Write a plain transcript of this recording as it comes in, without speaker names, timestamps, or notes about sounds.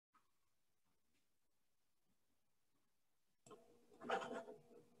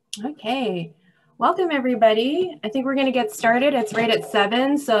Okay, welcome everybody. I think we're going to get started. It's right at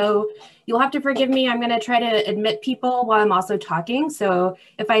 7, so you'll have to forgive me. I'm going to try to admit people while I'm also talking. So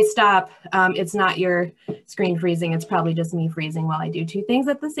if I stop, it's not your screen freezing. It's probably just me freezing while I do two things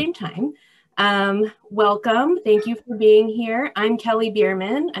at the same time. Welcome. Thank you for being here. I'm Kelly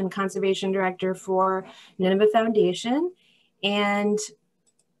Bierman. I'm Conservation Director for Nineveh Foundation. And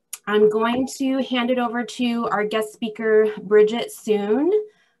I'm going to hand it over to our guest speaker, Bridget, soon.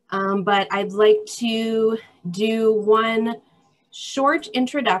 But I'd like to do one short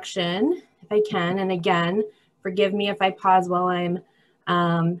introduction, if I can. And again, forgive me if I pause while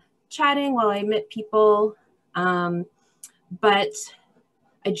I'm chatting, while I admit people. But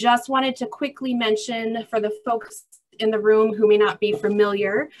I just wanted to quickly mention for the folks in the room who may not be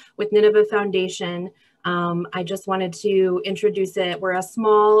familiar with Nineveh Foundation, I just wanted to introduce it. We're a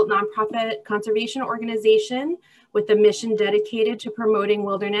small nonprofit conservation organization with a mission dedicated to promoting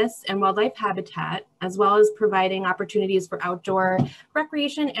wilderness and wildlife habitat, as well as providing opportunities for outdoor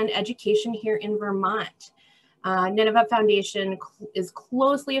recreation and education here in Vermont. Nineveh Foundation is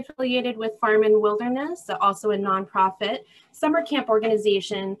closely affiliated with Farm and Wilderness, also a nonprofit summer camp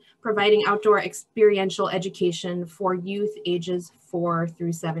organization providing outdoor experiential education for youth ages 4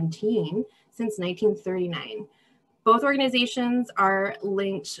 through 17 since 1939. Both organizations are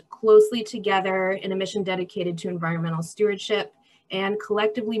linked closely together in a mission dedicated to environmental stewardship and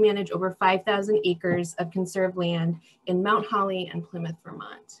collectively manage over 5,000 acres of conserved land in Mount Holly and Plymouth,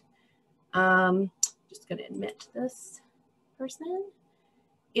 Vermont. Just going to admit this person.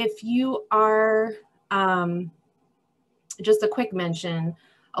 If you are, just a quick mention,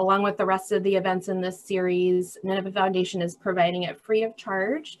 along with the rest of the events in this series, Nineveh Foundation is providing it free of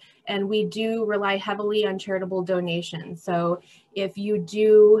charge, and we do rely heavily on charitable donations. So if you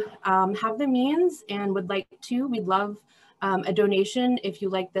do have the means and would like to, we'd love a donation if you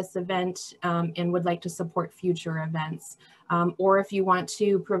like this event and would like to support future events. Or if you want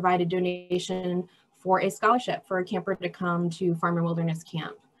to provide a donation for a scholarship for a camper to come to Farm and Wilderness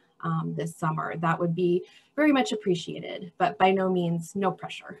Camp this summer, that would be very much appreciated, but by no means, no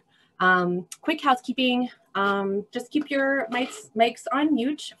pressure. Quick housekeeping, just keep your mics on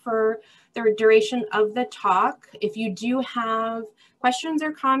mute for the duration of the talk. If you do have questions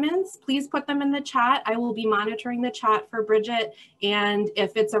or comments, please put them in the chat. I will be monitoring the chat for Bridget, and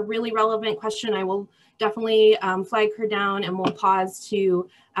if it's a really relevant question, I will definitely flag her down and we'll pause to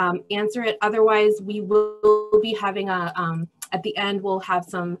answer it. Otherwise, we will be having a, at the end, we'll have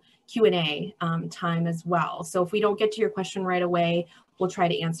some Q&A time as well. So if we don't get to your question right away, we'll try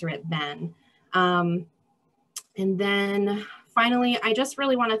to answer it then. And then finally, I just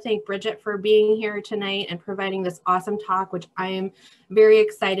really want to thank Bridget for being here tonight and providing this awesome talk, which I am very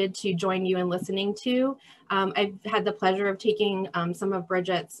excited to join you in listening to. I've had the pleasure of taking some of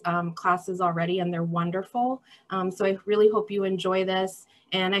Bridget's classes already, and they're wonderful. So I really hope you enjoy this,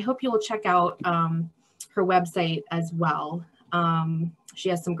 and I hope you will check out her website as well. She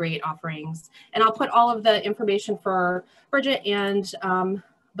has some great offerings, and I'll put all of the information for Bridget and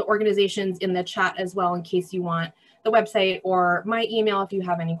the organizations in the chat as well, in case you want the website or my email if you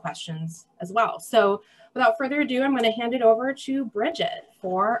have any questions as well. So without further ado, I'm going to hand it over to Bridget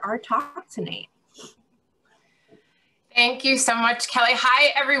for our talk tonight. Thank you so much, Kelly.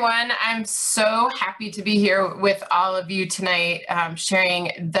 Hi, everyone. I'm so happy to be here with all of you tonight,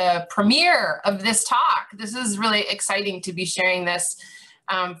 sharing the premiere of this talk. This is really exciting to be sharing this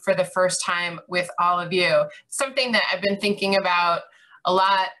for the first time with all of you. Something that I've been thinking about a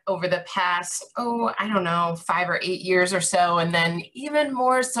lot over the past, I don't know, 5 or 8 years or so, and then even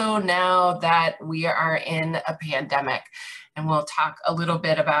more so now that we are in a pandemic. And we'll talk a little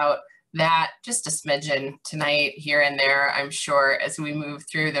bit about that, just a smidgen tonight, here and there, I'm sure, as we move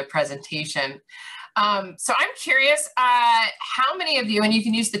through the presentation. So I'm curious, how many of you, and you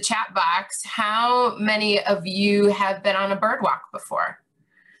can use the chat box, how many of you have been on a bird walk before?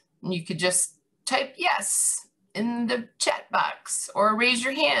 And you could just type yes in the chat box, or raise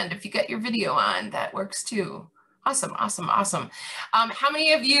your hand if you got your video on. That works too. Awesome, awesome, awesome. How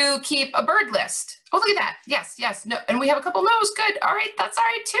many of you keep a bird list? Oh, look at that. Yes, yes, no, and we have a couple no's. Good. All right, that's all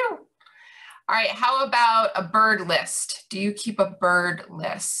right too. All right, how about a bird list? Do you keep a bird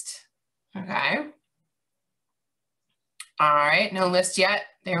list? Okay. All right, no list yet.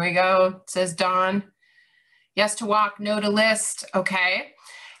 There we go. It says Dawn. Yes to walk, no to list. Okay.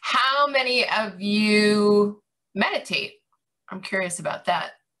 How many of you meditate? I'm curious about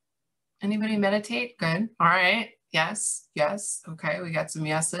that. Anybody meditate? Good. All right. Yes. Yes. Okay. We got some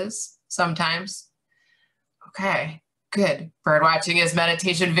yeses sometimes. Okay. Good. Bird watching is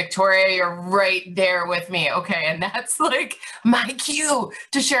meditation. Victoria, you're right there with me. Okay, and that's like my cue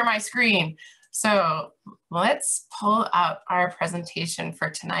to share my screen. So let's pull up our presentation for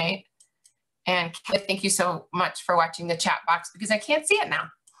tonight. And Kelly, thank you so much for watching the chat box because I can't see it now.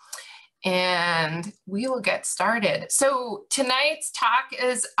 And we will get started. So tonight's talk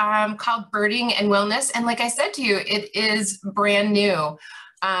is called Birding and Wellness. And like I said to you, it is brand new.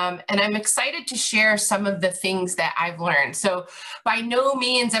 And I'm excited to share some of the things that I've learned. So by no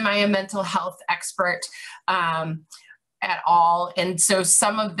means am I a mental health expert at all. And so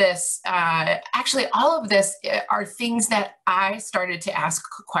some of this, actually all of this are things that I started to ask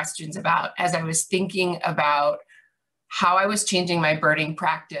questions about as I was thinking about how I was changing my birding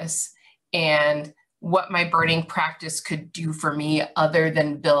practice and what my birding practice could do for me other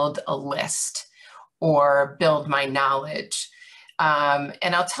than build a list or build my knowledge.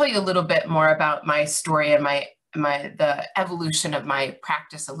 And I'll tell you a little bit more about my story and the evolution of my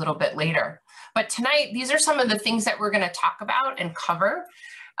practice a little bit later. But tonight, these are some of the things that we're going to talk about and cover.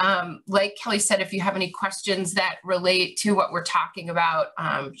 Like Kelly said, if you have any questions that relate to what we're talking about,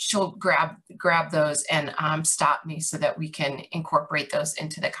 she'll grab those and stop me so that we can incorporate those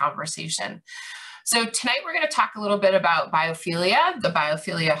into the conversation. So tonight we're going to talk a little bit about biophilia, the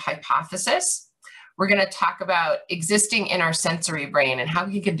biophilia hypothesis. We're going to talk about existing in our sensory brain and how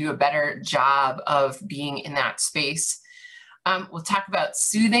we can do a better job of being in that space. We'll talk about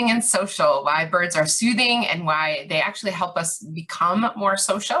soothing and social, why birds are soothing and why they actually help us become more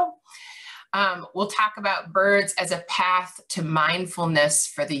social. We'll talk about birds as a path to mindfulness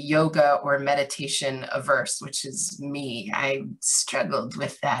for the yoga or meditation averse, which is me. I struggled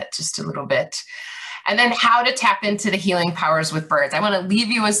with that just a little bit. And then how to tap into the healing powers with birds. I want to leave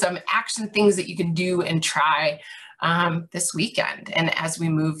you with some action things that you can do and try this weekend and as we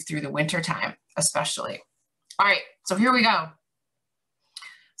move through the winter time, especially. All right, so here we go.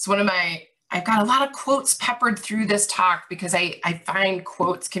 So I've got a lot of quotes peppered through this talk because I find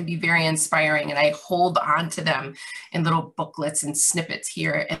quotes can be very inspiring and I hold on to them in little booklets and snippets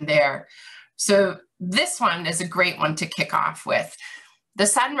here and there. So this one is a great one to kick off with. The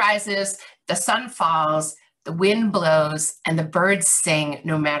sun rises, the sun falls, the wind blows, and the birds sing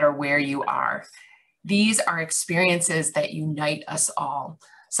no matter where you are. These are experiences that unite us all,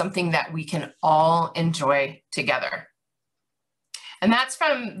 something that we can all enjoy together. And that's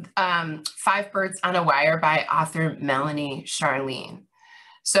from 5 Birds on a Wire by author Melanie Charlene.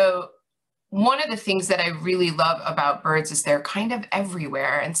 So one of the things that I really love about birds is they're kind of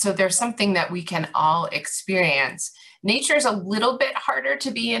everywhere. And so there's something that we can all experience. Nature is a little bit harder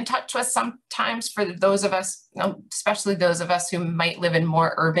to be in touch with sometimes for those of us, especially those of us who might live in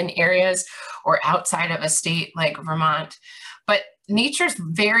more urban areas or outside of a state like Vermont. But nature is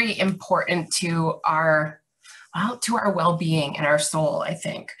very important to our well-being and our soul, I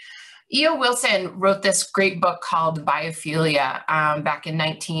think. E.O. Wilson wrote this great book called Biophilia back in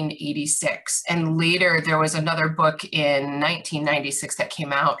 1986. And later there was another book in 1996 that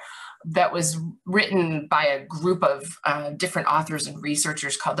came out that was written by a group of different authors and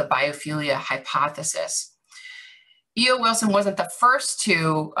researchers called the Biophilia Hypothesis. E.O. Wilson wasn't the first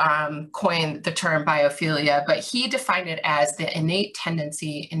to coin the term biophilia, but he defined it as the innate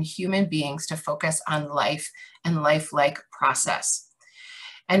tendency in human beings to focus on life and lifelike process.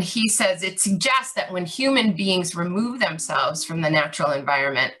 And he says it suggests that when human beings remove themselves from the natural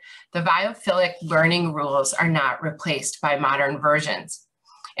environment, the biophilic learning rules are not replaced by modern versions.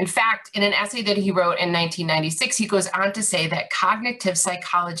 In fact, in an essay that he wrote in 1996, he goes on to say that cognitive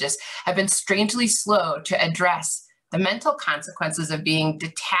psychologists have been strangely slow to address the mental consequences of being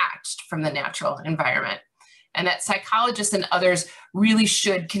detached from the natural environment, and that psychologists and others really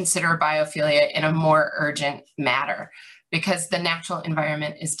should consider biophilia in a more urgent manner because the natural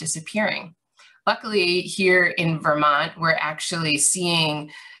environment is disappearing. Luckily, here in Vermont, we're actually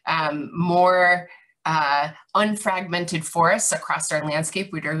seeing more unfragmented forests across our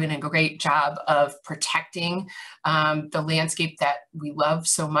landscape. We're doing a great job of protecting the landscape that we love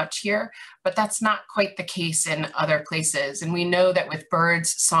so much here, but that's not quite the case in other places. And we know that with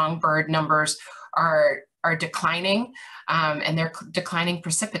birds, songbird numbers are declining, and they're declining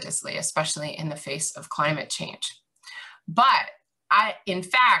precipitously, especially in the face of climate change. But in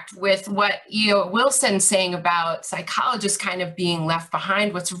fact, with what E.O. Wilson's saying about psychologists kind of being left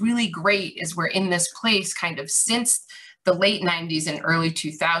behind, what's really great is we're in this place kind of since the late 90s and early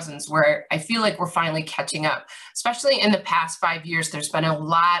 2000s, where I feel like we're finally catching up. Especially in the past 5 years, there's been a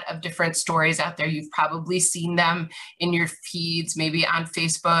lot of different stories out there. You've probably seen them in your feeds, maybe on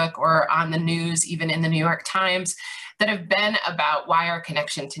Facebook or on the news, even in the New York Times, that have been about why our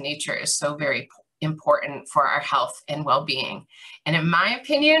connection to nature is so very important for our health and well-being. And in my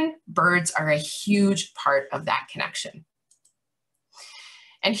opinion, birds are a huge part of that connection.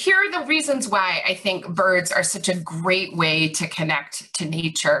 And here are the reasons why I think birds are such a great way to connect to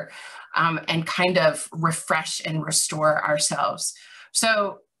nature and kind of refresh and restore ourselves.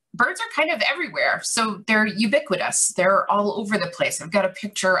 So birds are kind of everywhere. So they're ubiquitous. They're all over the place. I've got a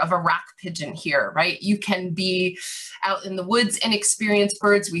picture of a rock pigeon here, right? You can be out in the woods and experience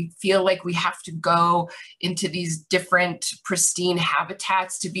birds. We feel like we have to go into these different pristine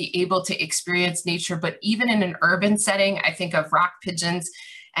habitats to be able to experience nature. But even in an urban setting, I think of rock pigeons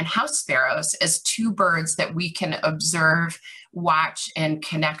and house sparrows as two birds that we can observe, watch, and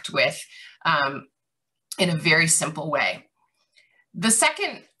connect with in a very simple way. The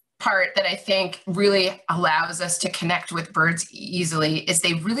second part that I think really allows us to connect with birds easily is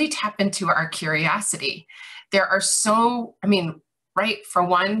they really tap into our curiosity. There are so, I mean, right, for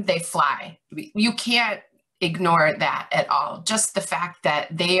one, they fly. You can't ignore that at all. Just the fact that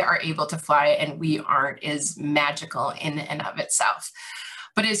they are able to fly and we aren't is magical in and of itself.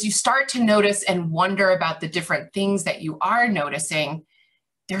 But as you start to notice and wonder about the different things that you are noticing,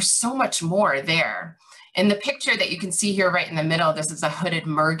 there's so much more there. In the picture that you can see here right in the middle, this is a hooded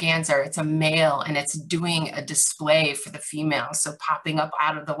merganser. It's a male and it's doing a display for the female. So popping up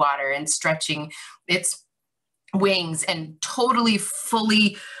out of the water and stretching its wings and totally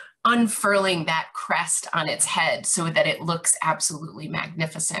fully unfurling that crest on its head so that it looks absolutely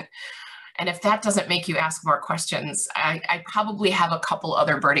magnificent. And if that doesn't make you ask more questions, I probably have a couple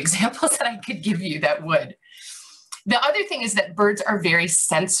other bird examples that I could give you that would. The other thing is that birds are very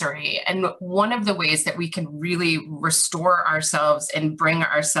sensory. And one of the ways that we can really restore ourselves and bring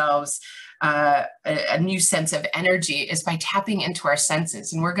ourselves a new sense of energy is by tapping into our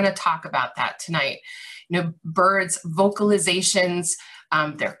senses. And we're going to talk about that tonight. You know, birds' vocalizations,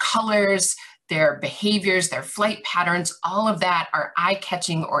 their colors, their behaviors, their flight patterns, all of that are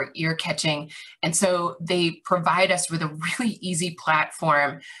eye-catching or ear-catching. And so they provide us with a really easy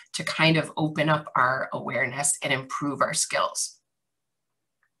platform to kind of open up our awareness and improve our skills.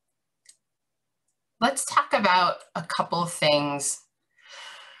 Let's talk about a couple of things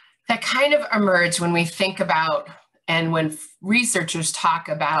that kind of emerge when we think about and when researchers talk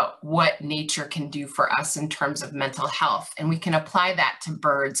about what nature can do for us in terms of mental health. And we can apply that to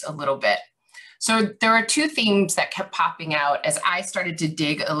birds a little bit. So there are two themes that kept popping out as I started to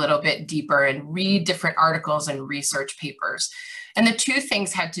dig a little bit deeper and read different articles and research papers. And the two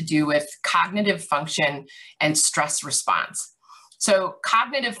things had to do with cognitive function and stress response. So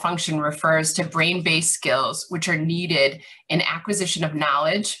cognitive function refers to brain-based skills which are needed in acquisition of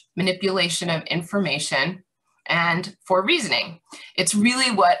knowledge, manipulation of information, and for reasoning. It's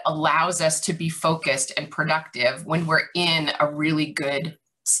really what allows us to be focused and productive when we're in a really good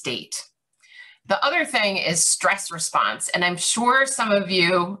state. The other thing is stress response, and I'm sure some of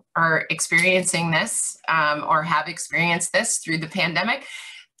you are experiencing this or have experienced this through the pandemic.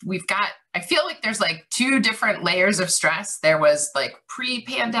 I feel like there's like two different layers of stress. There was like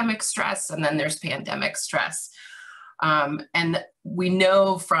pre-pandemic stress, and then there's pandemic stress. And we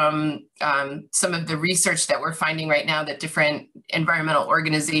know from some of the research that we're finding right now that different environmental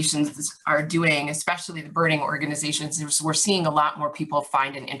organizations are doing, especially the birding organizations, we're seeing a lot more people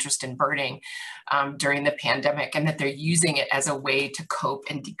find an interest in birding during the pandemic, and that they're using it as a way to cope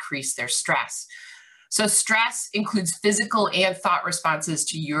and decrease their stress. So stress includes physical and thought responses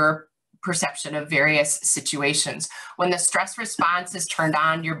to your perception of various situations. When the stress response is turned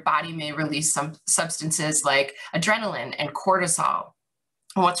on, your body may release some substances like adrenaline and cortisol.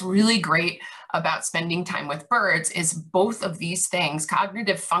 And what's really great about spending time with birds is both of these things,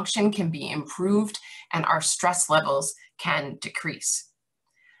 cognitive function can be improved and our stress levels can decrease.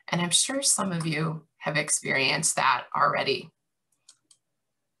 And I'm sure some of you have experienced that already.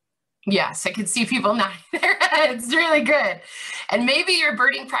 Yes, I can see people nodding their heads. It's really good. And maybe your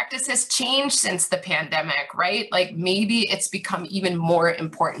birding practice has changed since the pandemic, right? Like maybe it's become even more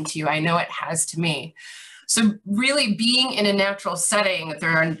important to you. I know it has to me. So really being in a natural setting,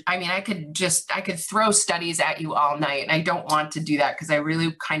 I could throw studies at you all night, and I don't want to do that because I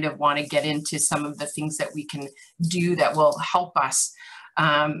really kind of want to get into some of the things that we can do that will help us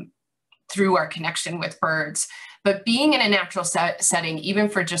through our connection with birds. But being in a natural setting, even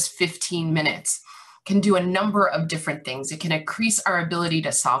for just 15 minutes, can do a number of different things. It can increase our ability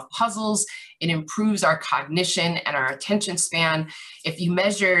to solve puzzles. It improves our cognition and our attention span. If you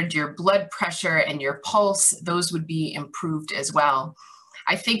measured your blood pressure and your pulse, those would be improved as well.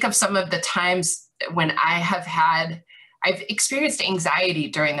 I think of some of the times when I've experienced anxiety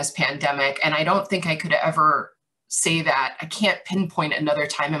during this pandemic, and I don't think I could ever say that. I can't pinpoint another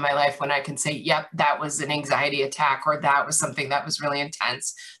time in my life when I can say, yep, that was an anxiety attack, or that was something that was really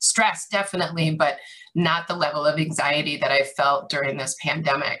intense. Stress, definitely, but not the level of anxiety that I felt during this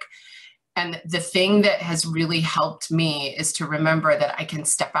pandemic. And the thing that has really helped me is to remember that I can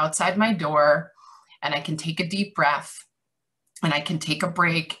step outside my door and I can take a deep breath and I can take a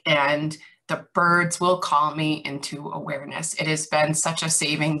break, and the birds will call me into awareness. It has been such a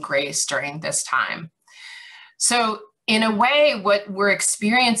saving grace during this time. So in a way, what we're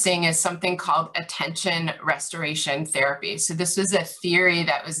experiencing is something called attention restoration therapy. So this was a theory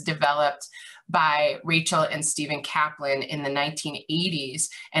that was developed by Rachel and Stephen Kaplan in the 1980s,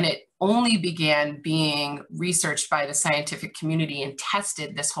 and it only began being researched by the scientific community and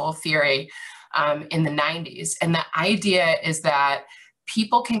tested, this whole theory, in the 90s. And the idea is that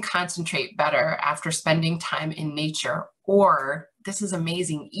people can concentrate better after spending time in nature, or, this is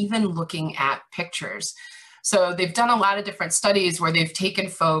amazing, even looking at pictures. So they've done a lot of different studies where they've taken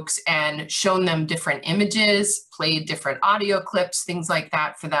folks and shown them different images, played different audio clips, things like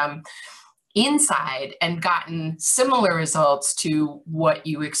that for them inside, and gotten similar results to what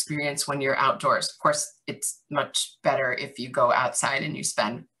you experience when you're outdoors. Of course, it's much better if you go outside and you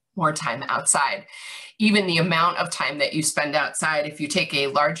spend more time outside. Even the amount of time that you spend outside, if you take a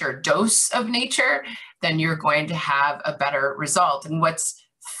larger dose of nature, then you're going to have a better result. And what's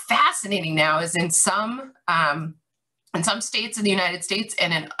fascinating now is in some states in the United States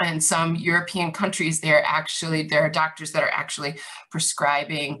and in some European countries, there are doctors that are actually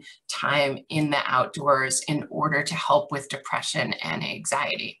prescribing time in the outdoors in order to help with depression and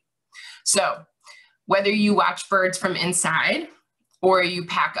anxiety. So whether you watch birds from inside or you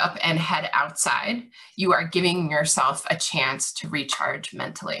pack up and head outside, you are giving yourself a chance to recharge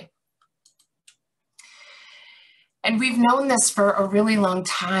mentally. And we've known this for a really long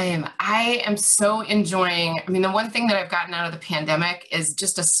time. I am so enjoying, the one thing that I've gotten out of the pandemic is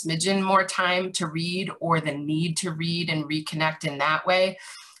just a smidgen more time to read, or the need to read and reconnect in that way.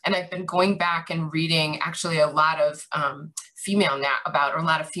 And I've been going back and reading actually a lot of female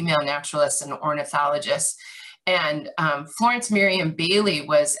naturalists and ornithologists. And Florence Merriam Bailey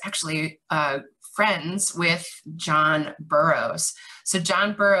was actually friends with John Burroughs. So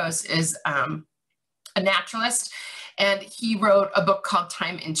John Burroughs is a naturalist, and he wrote a book called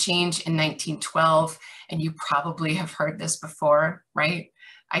Time and Change in 1912. And you probably have heard this before, right?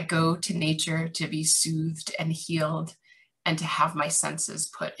 I go to nature to be soothed and healed, and to have my senses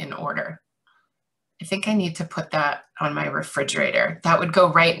put in order. I think I need to put that on my refrigerator. That would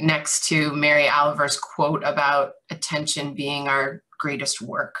go right next to Mary Oliver's quote about attention being our greatest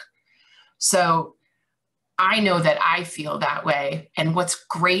work. So I know that I feel that way. And what's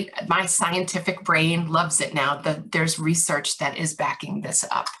great, my scientific brain loves it now. There's research that is backing this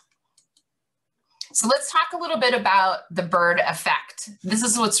up. So let's talk a little bit about the bird effect. This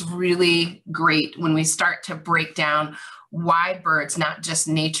is what's really great when we start to break down why birds, not just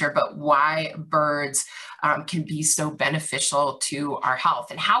nature, but why birds can be so beneficial to our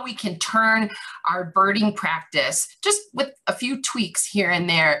health, and how we can turn our birding practice, just with a few tweaks here and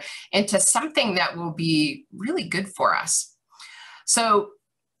there, into something that will be really good for us. So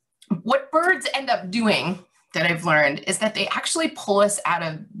what birds end up doing, that I've learned, is that they actually pull us out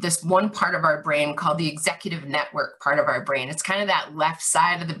of this one part of our brain called the executive network part of our brain. It's kind of that left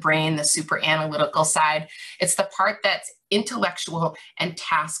side of the brain, the super analytical side. It's the part that's intellectual and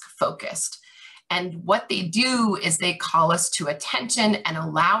task focused. And what they do is they call us to attention and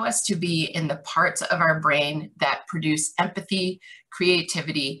allow us to be in the parts of our brain that produce empathy,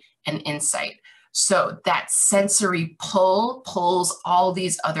 creativity, and insight. So that sensory pull pulls all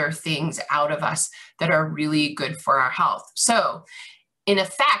these other things out of us that are really good for our health. So in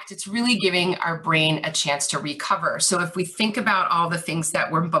effect, it's really giving our brain a chance to recover. So if we think about all the things that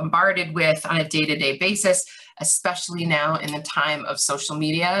we're bombarded with on a day-to-day basis, especially now in the time of social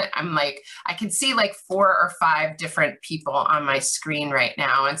media, I can see like 4 or 5 different people on my screen right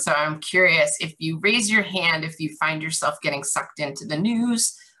now. And so I'm curious if you raise your hand, if you find yourself getting sucked into the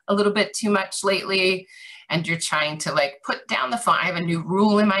news a little bit too much lately, and you're trying to put down the phone. I have a new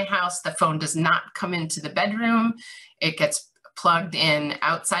rule in my house. The phone does not come into the bedroom. It gets plugged in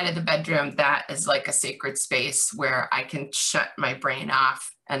outside of the bedroom. That is like a sacred space where I can shut my brain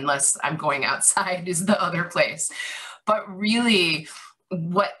off, unless I'm going outside is the other place. But really,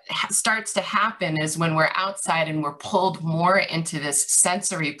 what starts to happen is when we're outside and we're pulled more into this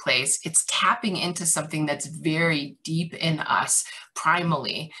sensory place, it's tapping into something that's very deep in us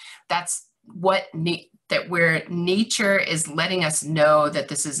primally. That's where nature is letting us know that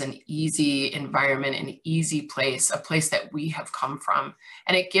this is an easy environment, an easy place, a place that we have come from.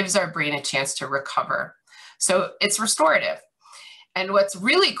 And it gives our brain a chance to recover. So it's restorative. And what's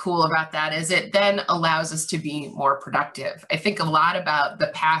really cool about that is it then allows us to be more productive. I think a lot about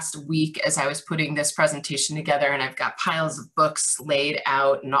the past week as I was putting this presentation together, and I've got piles of books laid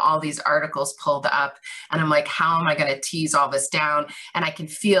out and all these articles pulled up, and I'm like, how am I going to tease all this down? And I can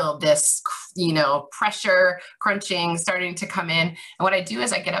feel this, you know, pressure crunching starting to come in. And what I do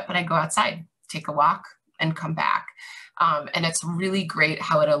is I get up and I go outside, take a walk, and come back. And it's really great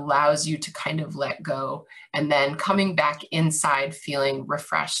how it allows you to kind of let go and then coming back inside feeling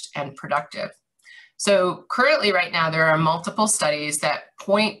refreshed and productive. So currently right now, there are multiple studies that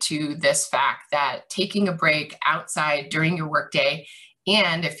point to this fact that taking a break outside during your workday,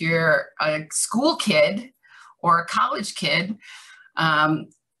 and if you're a school kid or a college kid,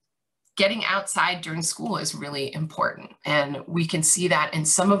 getting outside during school is really important. And we can see that in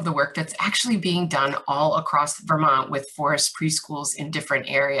some of the work that's actually being done all across Vermont with forest preschools in different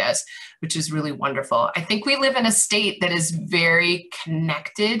areas, which is really wonderful. I think we live in a state that is very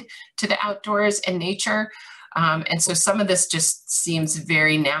connected to the outdoors and nature. And so some of this just seems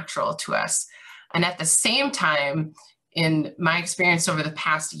very natural to us. And at the same time, in my experience over the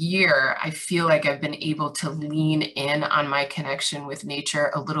past year, I feel like I've been able to lean in on my connection with nature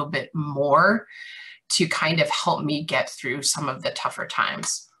a little bit more to kind of help me get through some of the tougher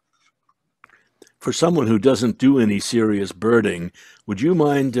times. For someone who doesn't do any serious birding, would you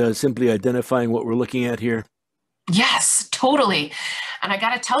mind simply identifying what we're looking at here? Yes, totally. And I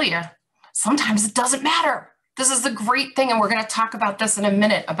got to tell you, sometimes it doesn't matter. This is the great thing, and we're going to talk about this in a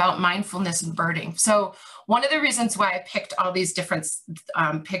minute about mindfulness and birding. So one of the reasons why I picked all these different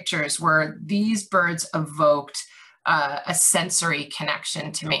pictures were these birds evoked a sensory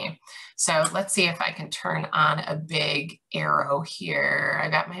connection to me. So let's see if I can turn on a big arrow here. I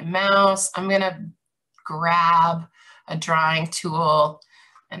got my mouse. I'm going to grab a drawing tool,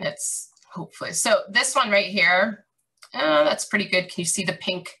 and it's hopefully. So this one right here, that's pretty good. Can you see the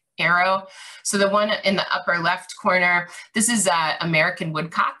pink arrow? So the one in the upper left corner, this is American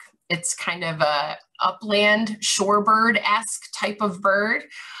woodcock. It's kind of a upland shorebird-esque type of bird.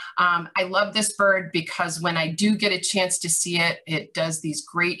 I love this bird because when I do get a chance to see it, it does these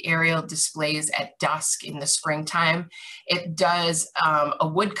great aerial displays at dusk in the springtime. It does a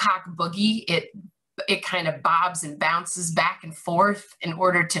woodcock boogie. It kind of bobs and bounces back and forth in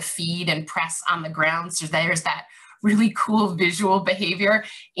order to feed and press on the ground. So there's that really cool visual behavior,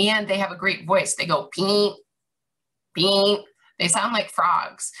 and they have a great voice. They go beep, beep. They sound like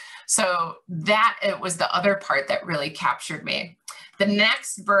frogs. So that it was the other part that really captured me. The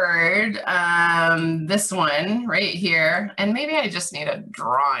next bird, this one right here, and maybe I just need a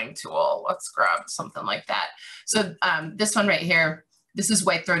drawing tool. Let's grab something like that. So this one right here, this is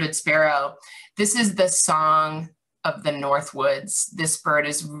white-throated sparrow. This is the song of the North Woods. This bird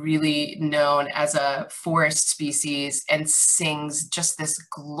is really known as a forest species and sings just this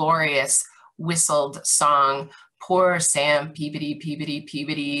glorious whistled song. Poor Sam, peepity, peepity,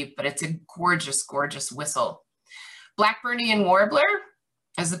 peepity, but it's a gorgeous, gorgeous whistle. Blackburnian warbler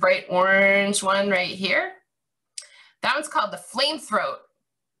is the bright orange one right here. That one's called the flamethroat.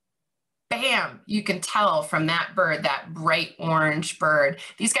 Bam, you can tell from that bird, that bright orange bird.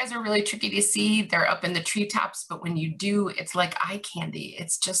 These guys are really tricky to see. They're up in the treetops, but when you do, it's like eye candy.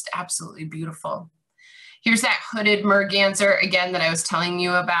 It's just absolutely beautiful. Here's that hooded merganser again that I was telling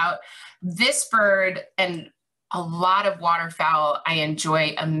you about. This bird and a lot of waterfowl I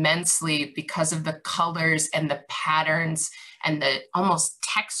enjoy immensely because of the colors and the patterns and the almost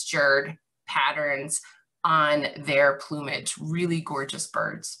textured patterns on their plumage. Really gorgeous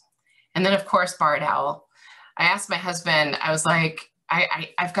birds. And then of course, barred owl. I asked my husband, I was like,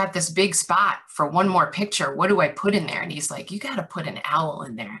 I've got this big spot for one more picture. What do I put in there? And he's like, you got to put an owl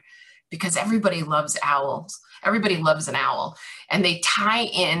in there because everybody loves owls. Everybody loves an owl. And they tie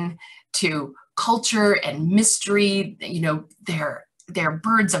in to culture and mystery. You know, they're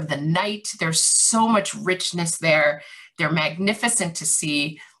birds of the night. There's so much richness there. They're magnificent to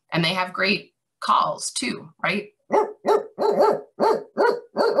see. And they have great calls too, right?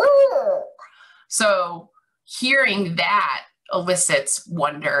 So hearing that elicits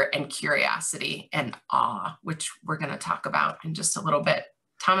wonder and curiosity and awe, which we're going to talk about in just a little bit.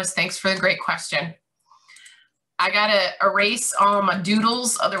 Thomas, thanks for the great question. I got to erase all my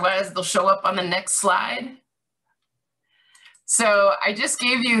doodles, otherwise they'll show up on the next slide. So I just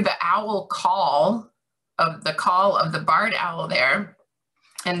gave you the owl call of the barred owl there.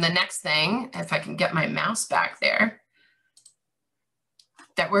 And the next thing, if I can get my mouse back there,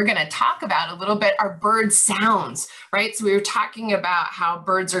 that we're going to talk about a little bit are bird sounds, right? So we were talking about how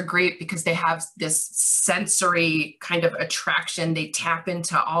birds are great because they have this sensory kind of attraction. They tap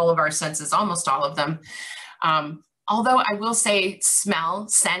into all of our senses, almost all of them. Although I will say smell,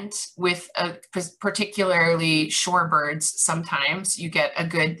 scent with particularly shorebirds, sometimes you get a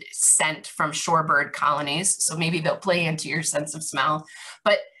good scent from shorebird colonies. So maybe they'll play into your sense of smell.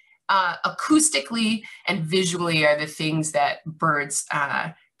 But acoustically and visually are the things that birds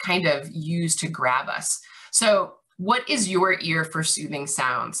kind of use to grab us. So what is your ear for soothing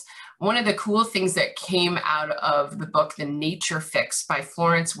sounds? One of the cool things that came out of the book, The Nature Fix by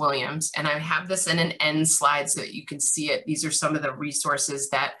Florence Williams, and I have this in an end slide so that you can see it. These are some of the resources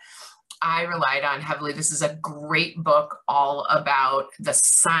that I relied on heavily. This is a great book all about the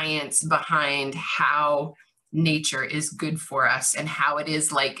science behind how nature is good for us and how it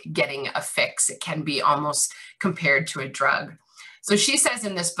is like getting a fix. It can be almost compared to a drug. So she says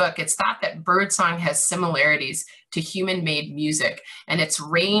in this book, it's thought that birdsong has similarities to human-made music, and its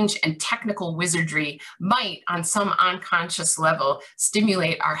range and technical wizardry might, on some unconscious level,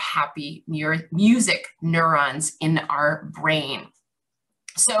 stimulate our happy music neurons in our brain.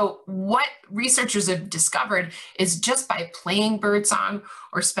 So what researchers have discovered is just by playing birdsong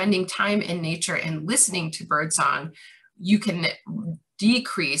or spending time in nature and listening to birdsong, you can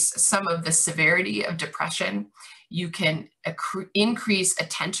decrease some of the severity of depression. You can increase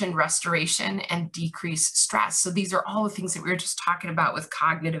attention restoration and decrease stress. So these are all the things that we were just talking about with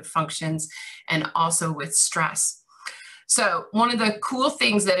cognitive functions and also with stress. So one of the cool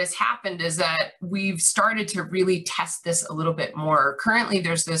things that has happened is that we've started to really test this a little bit more. Currently,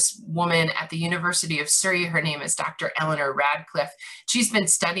 there's this woman at the University of Surrey. Her name is Dr. Eleanor Radcliffe. She's been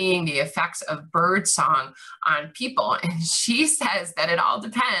studying the effects of bird song on people. And she says that it all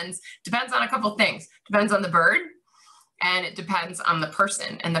depends on a couple things. Depends on the bird, and it depends on the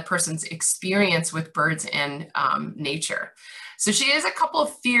person and the person's experience with birds in nature. So she has a couple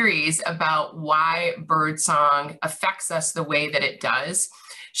of theories about why birdsong affects us the way that it does.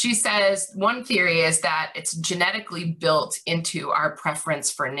 She says one theory is that it's genetically built into our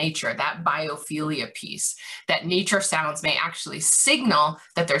preference for nature, that biophilia piece, that nature sounds may actually signal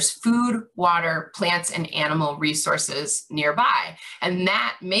that there's food, water, plants, and animal resources nearby. And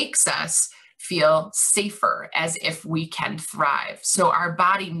that makes us feel safer, as if we can thrive. So our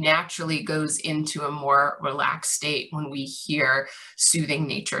body naturally goes into a more relaxed state when we hear soothing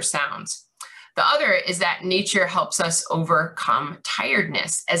nature sounds. The other is that nature helps us overcome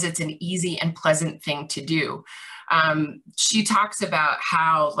tiredness, as it's an easy and pleasant thing to do. She talks about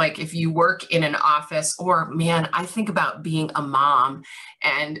how, like, if you work in an office, or man, I think about being a mom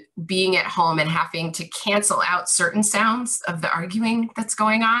and being at home and having to cancel out certain sounds of the arguing that's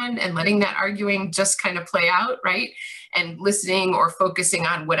going on and letting that arguing just kind of play out, right? And listening or focusing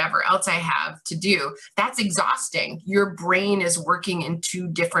on whatever else I have to do. That's exhausting. Your brain is working in two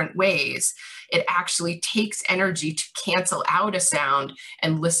different ways. It actually takes energy to cancel out a sound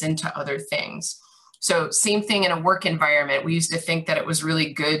and listen to other things. So same thing in a work environment. We used to think that it was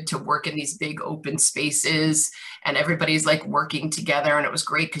really good to work in these big open spaces and everybody's like working together, and it was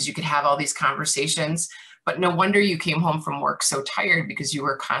great because you could have all these conversations. But no wonder you came home from work so tired, because you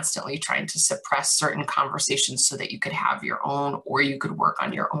were constantly trying to suppress certain conversations so that you could have your own, or you could work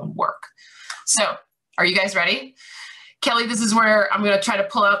on your own work. So are you guys ready? Kelly, this is where I'm going to try to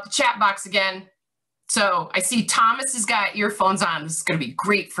pull out the chat box again. So I see Thomas has got earphones on. This is going to be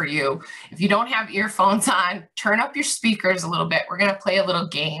great for you. If you don't have earphones on, turn up your speakers a little bit. We're going to play a little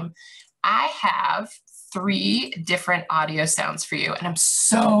game. I have 3 different audio sounds for you, and I'm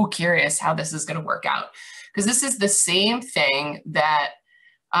so curious how this is going to work out, because this is the same thing that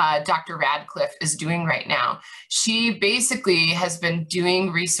Dr. Radcliffe is doing right now. She basically has been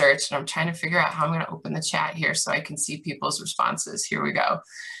doing research, and I'm trying to figure out how I'm going to open the chat here so I can see people's responses. Here we go.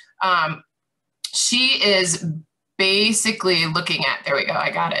 She is basically looking at, there we go, I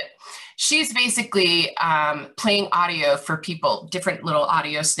got it. She's basically playing audio for people, different little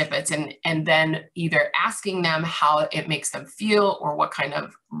audio snippets, and then either asking them how it makes them feel, or what kind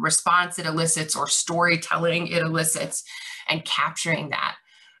of response it elicits, or storytelling it elicits, and capturing that.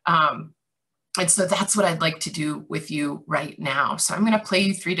 And so that's what I'd like to do with you right now. So I'm going to play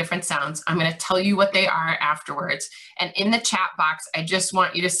you 3 different sounds. I'm going to tell you what they are afterwards. And in the chat box, I just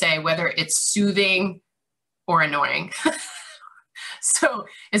want you to say whether it's soothing or annoying. So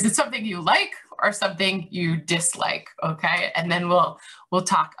is it something you like or something you dislike? Okay. And then we'll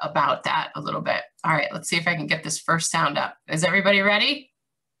talk about that a little bit. All right. Let's see if I can get this first sound up. Is everybody ready?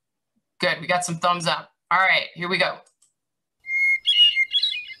 Good. We got some thumbs up. All right, here we go.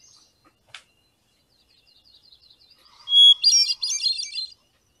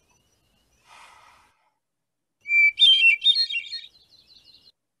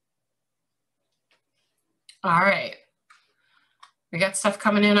 All right, we got stuff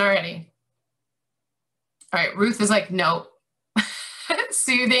coming in already. All right, Ruth is like, nope.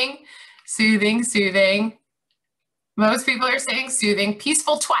 Soothing, soothing, soothing. Most people are saying soothing.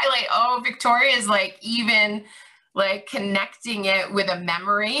 Peaceful twilight. Oh, Victoria is like even like connecting it with a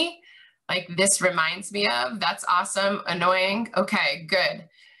memory. Like this reminds me of. That's awesome. Annoying. Okay, good.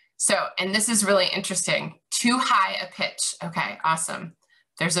 So, and this is really interesting. Too high a pitch. Okay, awesome.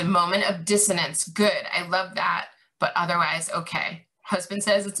 There's a moment of dissonance. Good. I love that. But otherwise, okay. Husband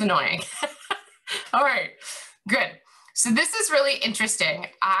says it's annoying. All right, good. So this is really interesting.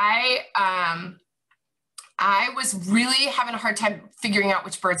 I was really having a hard time figuring out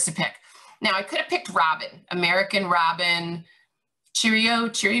which birds to pick. Now I could have picked robin, American robin, cheerio,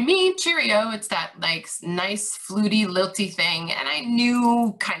 cheery me, cheerio. It's that like nice fluty, lilty thing. And I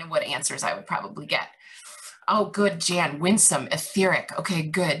knew kind of what answers I would probably get. Oh, good, Jan, winsome, etheric. Okay,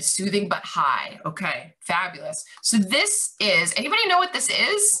 good, soothing but high. Okay, fabulous. So this is, anybody know what this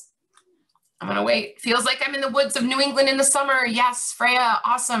is? I'm gonna wait. Feels like I'm in the woods of New England in the summer. Yes, Freya,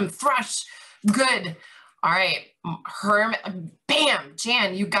 awesome. Thrush, good. All right, Herm, bam,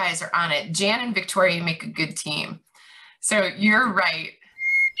 Jan, you guys are on it. Jan and Victoria make a good team. So you're right.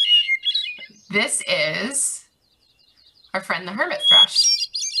 This is our friend, the hermit thrush.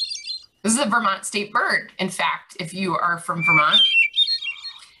 This is a Vermont state bird. In fact, if you are from Vermont,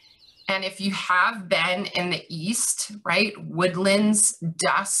 and if you have been in the East, right, woodlands,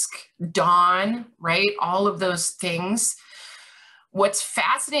 dusk, dawn, right, all of those things. What's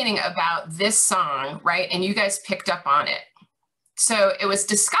fascinating about this song, right, and you guys picked up on it. So it was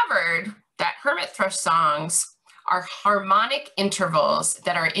discovered that hermit thrush songs are harmonic intervals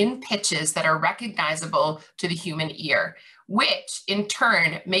that are in pitches that are recognizable to the human ear, which in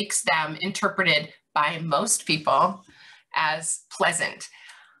turn makes them interpreted by most people as pleasant.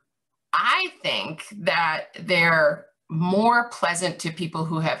 I think that they're more pleasant to people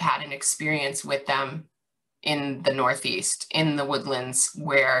who have had an experience with them in the Northeast, in the woodlands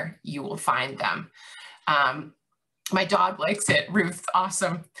where you will find them. My dog likes it, Ruth,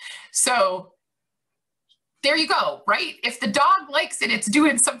 awesome. So there you go, right? If the dog likes it, it's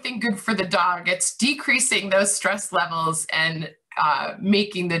doing something good for the dog. It's decreasing those stress levels and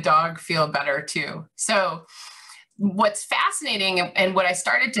making the dog feel better too. So what's fascinating and what I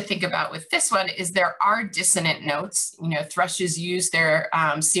started to think about with this one is there are dissonant notes. You know, thrushes use their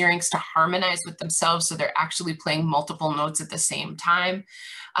syrinx to harmonize with themselves, so they're actually playing multiple notes at the same time.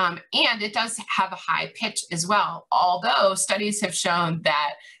 And it does have a high pitch as well, although studies have shown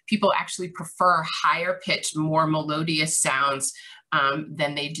that people actually prefer higher pitched, more melodious sounds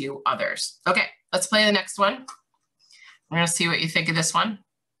than they do others. Okay, let's play the next one. We're gonna see what you think of this one.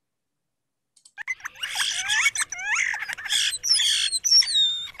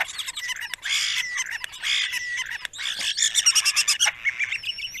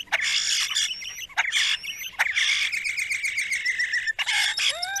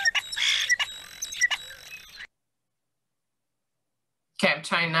 Okay, I'm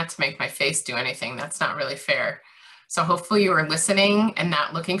trying not to make my face do anything. That's not really fair. So hopefully you were listening and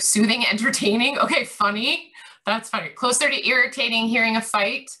not looking. Soothing, entertaining. Okay, funny. That's funny. Closer to irritating, hearing a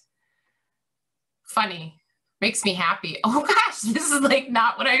fight. Funny. Makes me happy. Oh gosh, this is like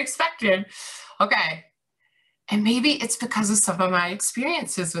not what I expected. Okay. And maybe it's because of some of my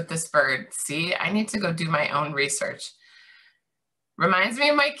experiences with this bird. See, I need to go do my own research. Reminds me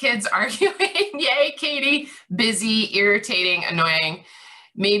of my kids arguing. Yay, Katie. Busy, irritating, annoying.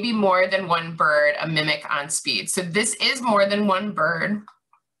 Maybe more than one bird, a mimic on speed. So this is more than one bird.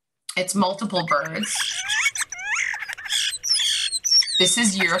 It's multiple birds. This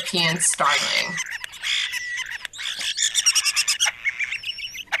is European starling.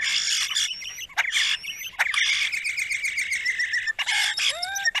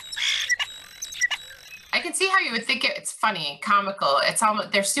 I can see how you would think it's funny, comical. It's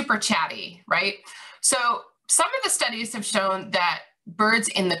almost, they're super chatty, right? So some of the studies have shown that birds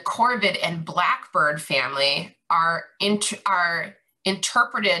in the corvid and blackbird family are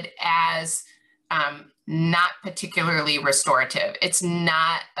interpreted as not particularly restorative. It's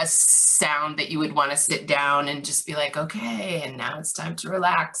not a sound that you would want to sit down and just be like, okay, and now it's time to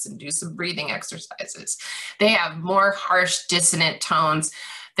relax and do some breathing exercises. They have more harsh, dissonant tones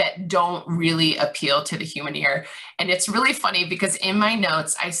that don't really appeal to the human ear. And it's really funny because in my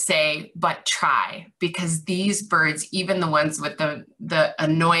notes, I say, but try, because these birds, even the ones with the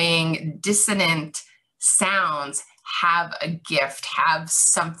annoying, dissonant sounds, have a gift, have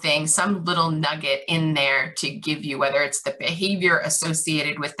something, some little nugget in there to give you, whether it's the behavior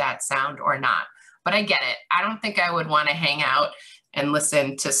associated with that sound or not. But I get it. I don't think I would want to hang out and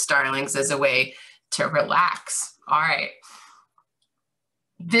listen to starlings as a way to relax. All right.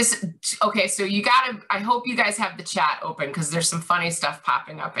 Okay, so I hope you guys have the chat open because there's some funny stuff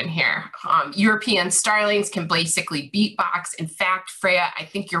popping up in here. European starlings can basically beatbox. In fact, Freya, I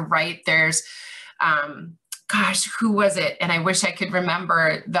think you're right. There's, gosh, who was it? And I wish I could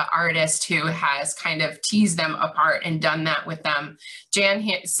remember the artist who has kind of teased them apart and done that with them. Jan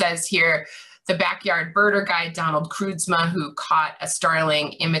says here, the backyard birder guy, Donald Kreutzma, who caught a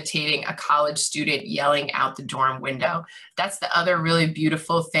starling imitating a college student yelling out the dorm window. That's the other really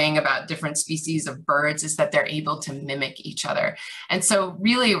beautiful thing about different species of birds, is that they're able to mimic each other. And so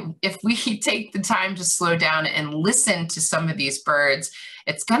really, if we take the time to slow down and listen to some of these birds,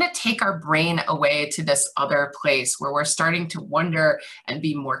 it's going to take our brain away to this other place where we're starting to wonder and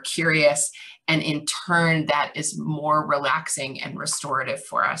be more curious. And in turn, that is more relaxing and restorative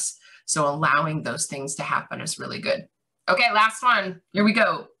for us. So allowing those things to happen is really good. Okay, last one. Here we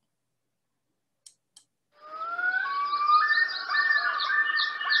go.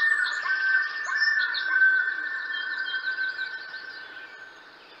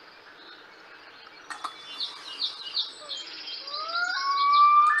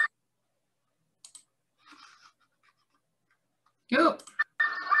 Go.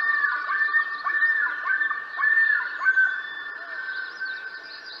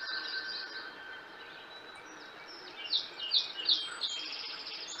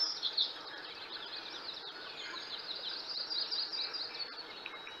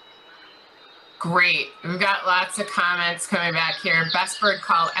 Great. We've got lots of comments coming back here. Best bird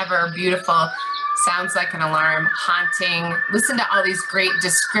call ever. Beautiful. Sounds like an alarm. Haunting. Listen to all these great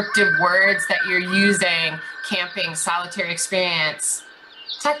descriptive words that you're using. Camping, solitary experience.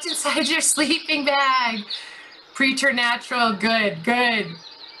 Tucked inside your sleeping bag. Preternatural. Good, good.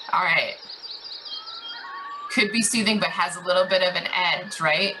 All right. Could be soothing, but has a little bit of an edge,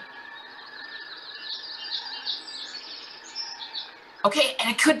 right? Okay, and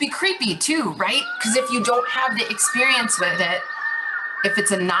it could be creepy too, right? Because if you don't have the experience with it, if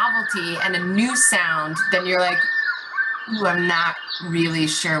it's a novelty and a new sound, then you're like, ooh, I'm not really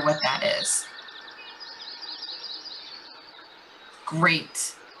sure what that is.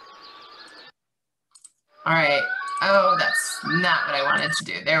 Great. All right. Oh, that's not what I wanted to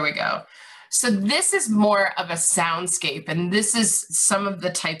do. There we go. So this is more of a soundscape, and this is some of the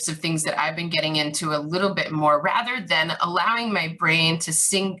types of things that I've been getting into a little bit more, rather than allowing my brain to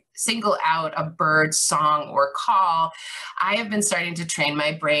single out a bird song or call. I have been starting to train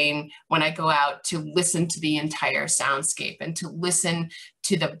my brain when I go out to listen to the entire soundscape and to listen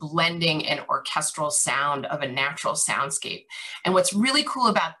to the blending and orchestral sound of a natural soundscape. And what's really cool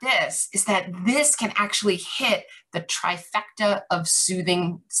about this is that this can actually hit the trifecta of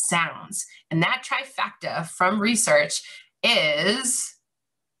soothing sounds. And that trifecta from research is,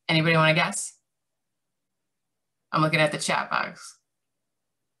 anybody want to guess? I'm looking at the chat box.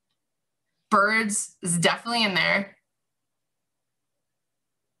 Birds is definitely in there.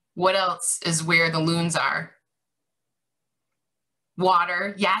 What else is where the loons are?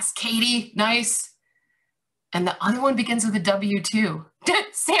 Water, yes, Katie, nice. And the other one begins with a W too.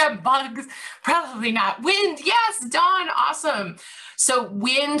 Sam, bugs, probably not. Wind, yes, Dawn, awesome. So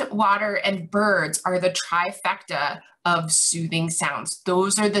wind, water, and birds are the trifecta of soothing sounds.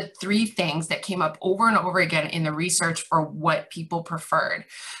 Those are the three things that came up over and over again in the research for what people preferred.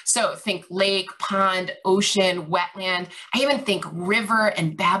 So think lake, pond, ocean, wetland. I even think river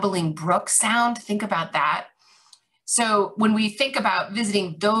and babbling brook sound. Think about that. So when we think about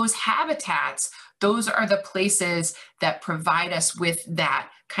visiting those habitats, those are the places that provide us with that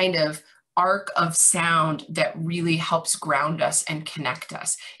kind of arc of sound that really helps ground us and connect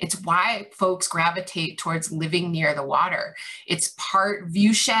us. It's why folks gravitate towards living near the water. It's part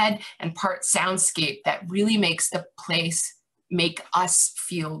viewshed and part soundscape that really makes the place make us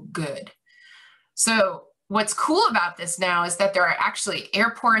feel good. So what's cool about this now is that there are actually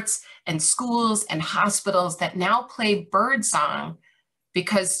airports and schools and hospitals that now play birdsong,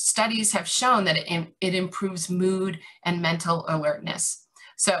 because studies have shown that it improves mood and mental alertness.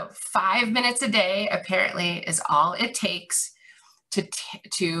 So 5 minutes a day apparently is all it takes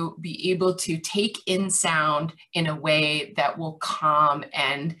to be able to take in sound in a way that will calm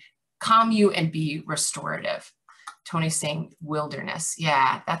you and be restorative. Tony's saying wilderness.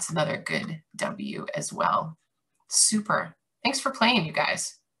 Yeah, that's another good W as well. Super. Thanks for playing, you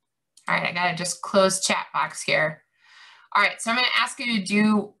guys. All right, I gotta just close chat box here. All right, so I'm going to ask you to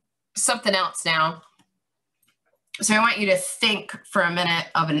do something else now. So I want you to think for a minute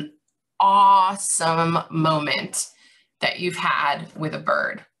of an awesome moment that you've had with a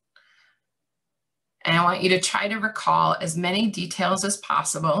bird. And I want you to try to recall as many details as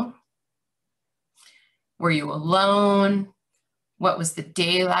possible. Were you alone? What was the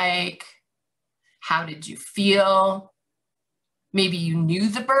day like? How did you feel? Maybe you knew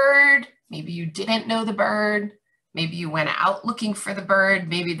the bird. Maybe you didn't know the bird. Maybe you went out looking for the bird.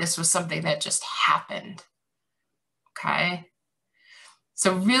 Maybe this was something that just happened. Okay.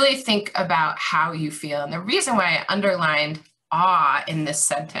 So really think about how you feel. And the reason why I underlined awe in this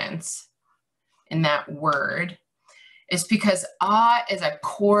sentence, in that word, is because awe is a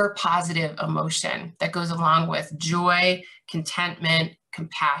core positive emotion that goes along with joy, contentment,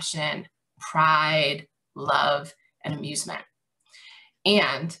 compassion, pride, love, and amusement.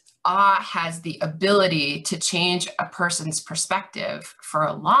 And awe has the ability to change a person's perspective for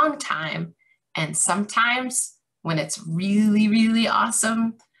a long time, and sometimes, when it's really, really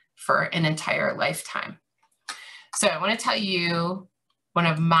awesome, for an entire lifetime. So I want to tell you one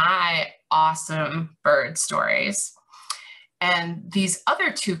of my awesome bird stories. And these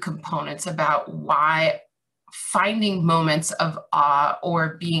other two components about why finding moments of awe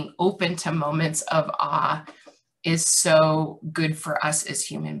or being open to moments of awe is so good for us as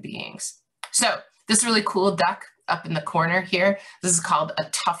human beings. So this really cool duck up in the corner here, this is called a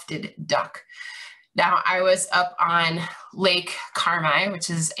tufted duck. Now, I was up on Lake Carmi,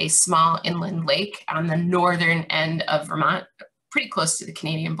 which is a small inland lake on the northern end of Vermont, pretty close to the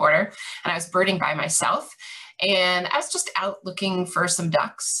Canadian border, and I was birding by myself, and I was just out looking for some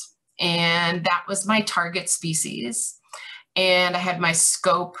ducks, and that was my target species, and I had my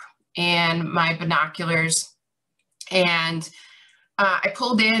scope and my binoculars, and I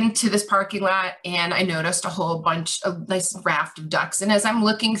pulled into this parking lot and I noticed a whole bunch of nice raft of ducks. And as I'm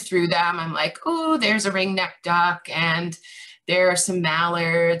looking through them, I'm like, oh, there's a ringneck duck and there are some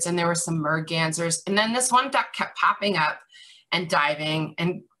mallards and there were some mergansers. And then this one duck kept popping up and diving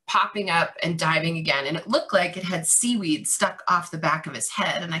and popping up and diving again. And it looked like it had seaweed stuck off the back of his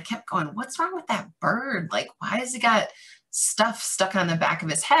head. And I kept going, what's wrong with that bird? Like, why has he got stuff stuck on the back of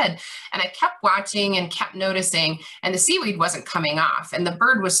his head? And I kept watching and kept noticing, and the seaweed wasn't coming off, and the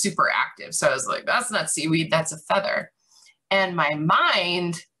bird was super active. So I was like, that's not seaweed, that's a feather. And my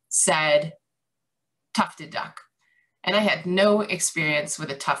mind said tufted duck. And I had no experience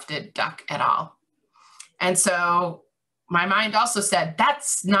with a tufted duck at all. And so my mind also said,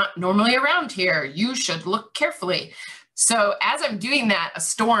 that's not normally around here. You should look carefully. So as I'm doing that, a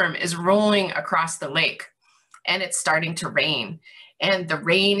storm is rolling across the lake. And it's starting to rain, and the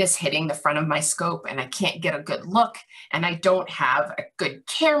rain is hitting the front of my scope, and I can't get a good look, and I don't have a good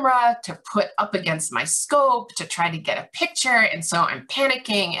camera to put up against my scope to try to get a picture. And so I'm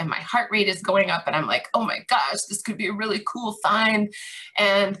panicking and my heart rate is going up, and I'm like, oh my gosh, this could be a really cool find,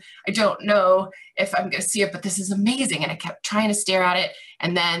 and I don't know if I'm going to see it, but this is amazing. And I kept trying to stare at it,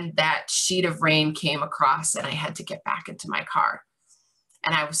 and then that sheet of rain came across, and I had to get back into my car.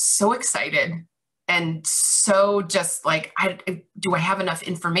 And I was so excited. And so just like, do I have enough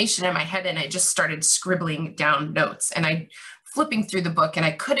information in my head? And I just started scribbling down notes, and I flipping through the book, and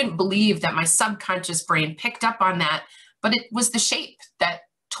I couldn't believe that my subconscious brain picked up on that, but it was the shape that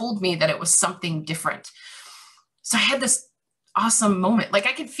told me that it was something different. So I had this awesome moment. Like,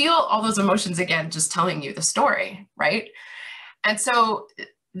 I could feel all those emotions again, just telling you the story, right? And so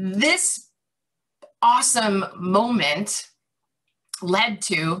this awesome moment led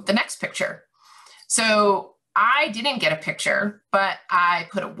to the next picture. So I didn't get a picture, but I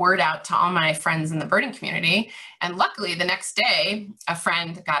put a word out to all my friends in the birding community. And luckily the next day, a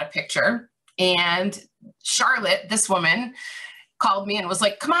friend got a picture, and Charlotte, this woman, called me and was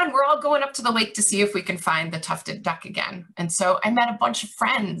like, come on, we're all going up to the lake to see if we can find the tufted duck again. And so I met a bunch of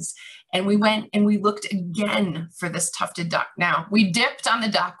friends, and we went and we looked again for this tufted duck. Now, we dipped on the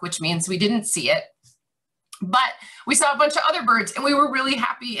duck, which means we didn't see it. But we saw a bunch of other birds, and we were really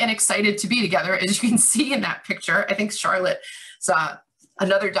happy and excited to be together. As you can see in that picture, I think Charlotte saw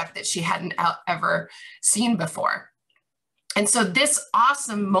another duck that she hadn't ever seen before. And so this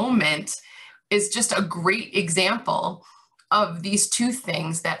awesome moment is just a great example of these two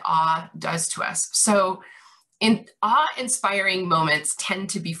things that awe does to us. So awe-inspiring moments tend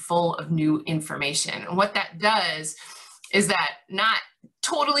to be full of new information. And what that does is that, not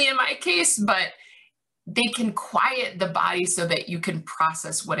totally in my case, but they can quiet the body so that you can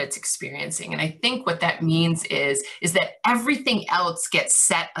process what it's experiencing. And I think what that means is that everything else gets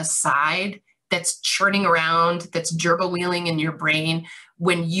set aside that's churning around, that's gerbil wheeling in your brain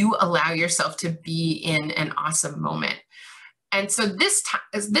when you allow yourself to be in an awesome moment. And so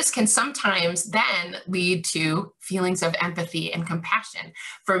this can sometimes then lead to feelings of empathy and compassion.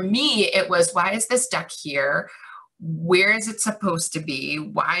 For me, it was, why is this duck here? Where is it supposed to be?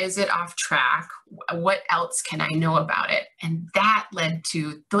 Why is it off track? What else can I know about it? And that led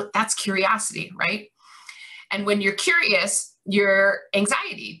to, that's curiosity, right? And when you're curious, your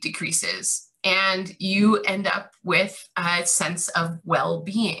anxiety decreases and you end up with a sense of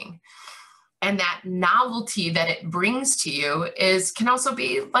well-being. And that novelty that it brings to you can also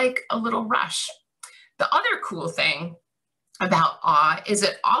be like a little rush. The other cool thing about awe is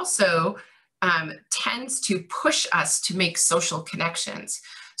it also tends to push us to make social connections.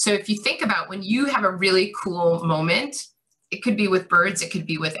 So if you think about when you have a really cool moment, it could be with birds, it could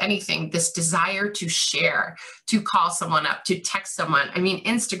be with anything, this desire to share, to call someone up, to text someone. I mean,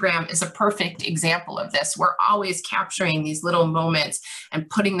 Instagram is a perfect example of this. We're always capturing these little moments and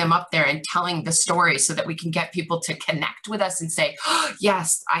putting them up there and telling the story so that we can get people to connect with us and say, oh,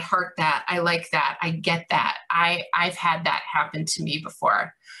 yes, I heart that, I like that, I get that, I've had that happen to me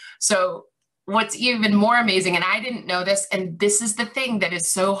before. So what's even more amazing, and I didn't know this, and this is the thing that is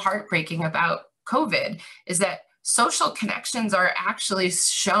so heartbreaking about COVID, is that social connections are actually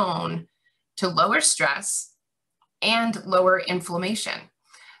shown to lower stress and lower inflammation.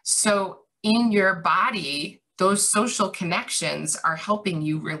 So in your body, those social connections are helping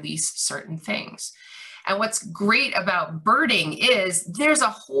you release certain things. And what's great about birding is there's a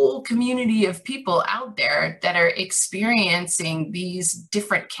whole community of people out there that are experiencing these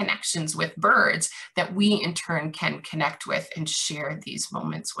different connections with birds that we in turn can connect with and share these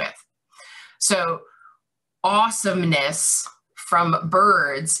moments with. So awesomeness from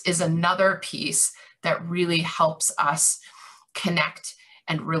birds is another piece that really helps us connect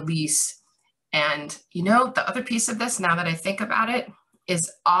and release. And you know, the other piece of this, now that I think about it,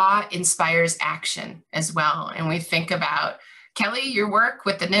 is awe inspires action as well. And we think about, Kelly, your work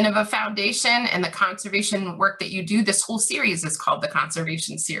with the Nineveh Foundation and the conservation work that you do. This whole series is called the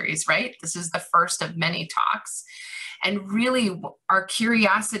Conservation Series, right? This is the first of many talks. And really, our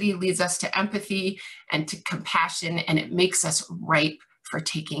curiosity leads us to empathy and to compassion, and it makes us ripe for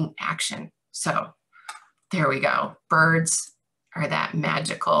taking action. So there we go. Birds are that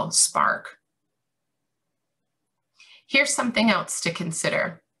magical spark. Here's something else to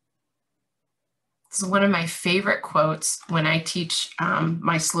consider. This is one of my favorite quotes when I teach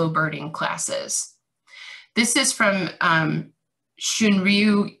my slow birding classes. This is from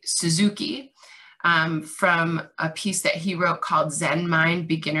Shunryu Suzuki, from a piece that he wrote called Zen Mind,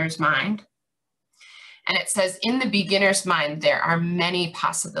 Beginner's Mind. And it says, in the beginner's mind, there are many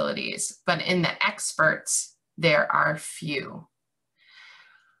possibilities, but in the experts, there are few.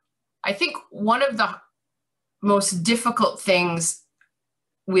 I think one of the most difficult things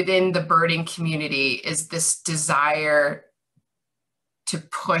within the birding community is this desire to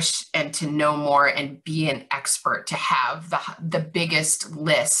push and to know more and be an expert, to have the biggest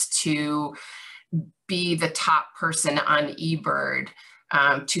list, to be the top person on eBird,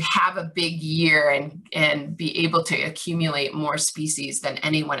 to have a big year and be able to accumulate more species than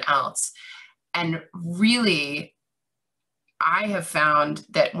anyone else. And really, I have found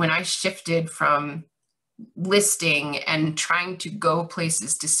that when I shifted from listing and trying to go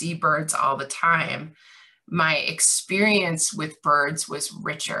places to see birds all the time, my experience with birds was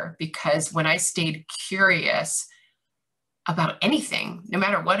richer, because when I stayed curious about anything, no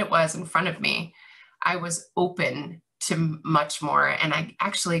matter what it was in front of me, I was open to much more, and I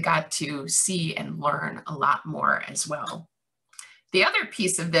actually got to see and learn a lot more as well. The other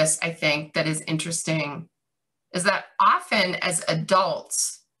piece of this, I think, that is interesting is that often as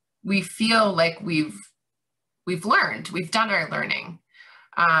adults, we feel like we've learned, we've done our learning,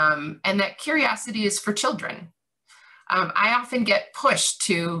 and that curiosity is for children. I often get pushed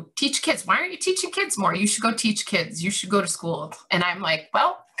to teach kids. Why aren't you teaching kids more? You should go teach kids. You should go to school. And I'm like,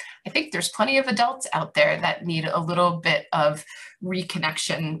 well, I think there's plenty of adults out there that need a little bit of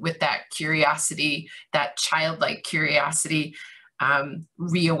reconnection with that curiosity, that childlike curiosity,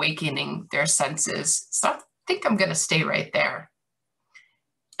 reawakening their senses. So I think I'm going to stay right there.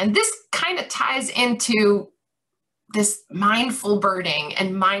 And this kind of ties into this mindful birding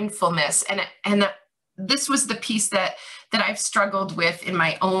and mindfulness. And this was the piece that I've struggled with in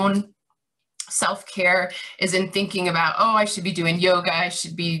my own self-care, is in thinking about, oh, I should be doing yoga, I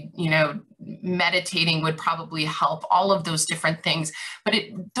should be, meditating would probably help, all of those different things. But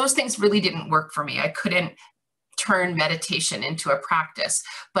those things really didn't work for me. I couldn't turn meditation into a practice,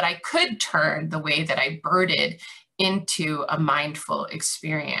 but I could turn the way that I birded into a mindful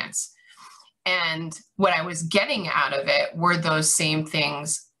experience. And what I was getting out of it were those same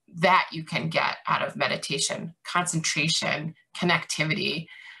things that you can get out of meditation: concentration, connectivity,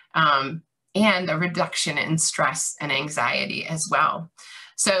 and a reduction in stress and anxiety as well.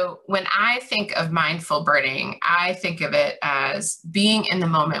 So when I think of mindful birding, I think of it as being in the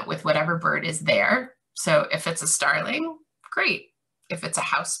moment with whatever bird is there. So if it's a starling, great. If it's a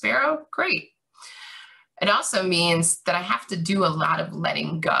house sparrow, great. It also means that I have to do a lot of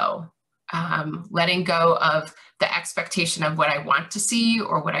letting go of the expectation of what I want to see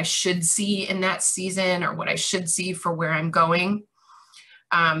or what I should see in that season or what I should see for where I'm going.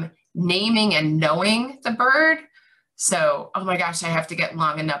 Naming and knowing the bird. So, oh my gosh, I have to get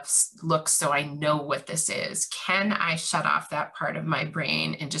long enough looks so I know what this is. Can I shut off that part of my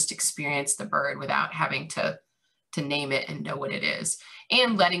brain and just experience the bird without having to name it and know what it is?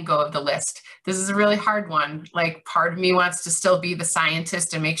 And letting go of the list. This is a really hard one. Like, part of me wants to still be the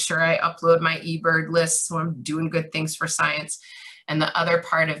scientist and make sure I upload my eBird list so I'm doing good things for science. And the other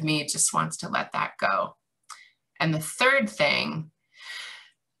part of me just wants to let that go. And the third thing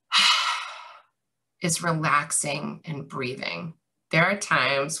is relaxing and breathing. There are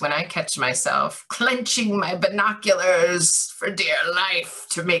times when I catch myself clenching my binoculars for dear life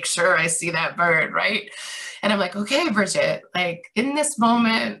to make sure I see that bird, right? And I'm like, okay, Bridget, like in this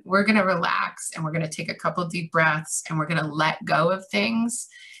moment, we're gonna relax and we're gonna take a couple deep breaths and we're gonna let go of things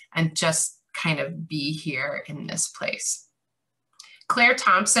and just kind of be here in this place. Claire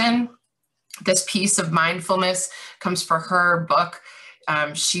Thompson, this piece of mindfulness comes from her book.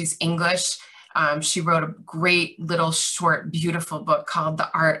 She's English. She wrote a great little short, beautiful book called The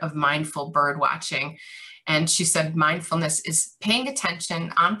Art of Mindful Bird Watching. And she said, mindfulness is paying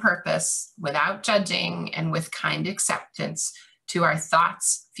attention on purpose, without judging, and with kind acceptance to our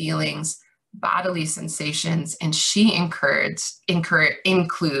thoughts, feelings, bodily sensations, and she includes,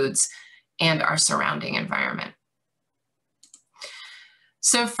 and our surrounding environment.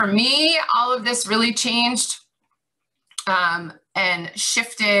 So for me, all of this really changed and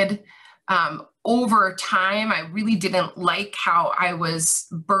shifted over time. I really didn't like how I was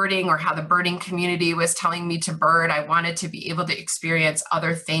birding or how the birding community was telling me to bird. I wanted to be able to experience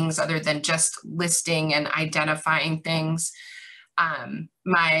other things other than just listing and identifying things.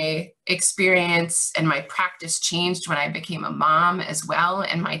 My experience and my practice changed when I became a mom as well,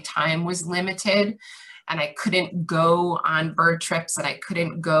 and my time was limited. And I couldn't go on bird trips and I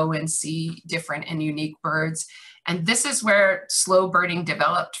couldn't go and see different and unique birds. And this is where slow birding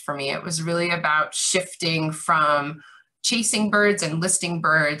developed for me. It was really about shifting from chasing birds and listing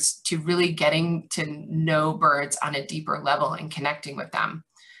birds to really getting to know birds on a deeper level and connecting with them.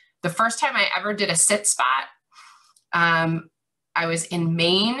 The first time I ever did a sit spot, I was in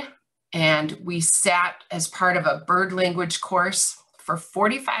Maine, and we sat as part of a bird language course for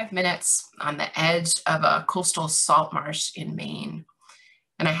 45 minutes on the edge of a coastal salt marsh in Maine.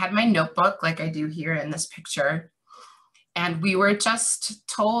 And I had my notebook like I do here in this picture. And we were just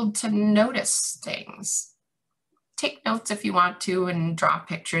told to notice things. Take notes if you want to and draw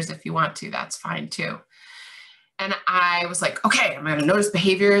pictures if you want to, that's fine too. And I was like, okay, I'm gonna notice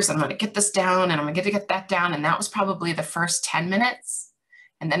behaviors, I'm gonna get this down and I'm gonna get that down. And that was probably the first 10 minutes.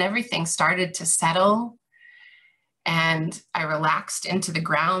 And then everything started to settle. And I relaxed into the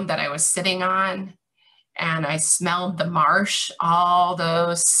ground that I was sitting on, and I smelled the marsh. All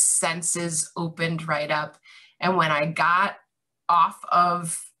those senses opened right up. And when I got off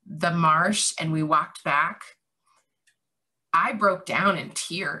of the marsh and we walked back, I broke down in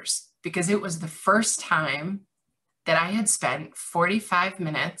tears because it was the first time that I had spent 45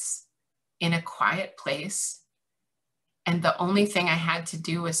 minutes in a quiet place. And the only thing I had to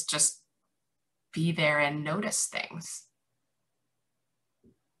do was just be there and notice things.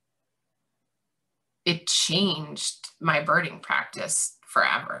 It changed my birding practice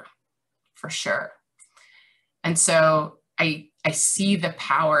forever, for sure. And so I see the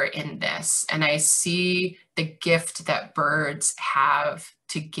power in this, and I see the gift that birds have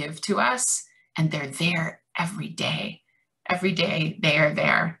to give to us, and they're there every day. Every day they are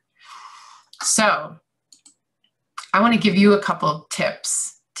there. So I want to give you a couple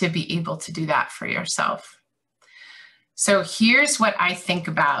tips to be able to do that for yourself. So here's what I think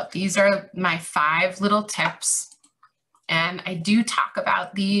about. These are my 5 little tips. And I do talk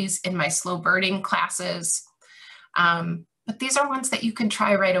about these in my slow birding classes. But these are ones that you can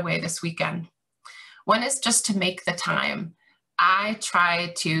try right away this weekend. One is just to make the time. I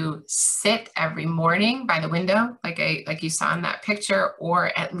try to sit every morning by the window, like you saw in that picture,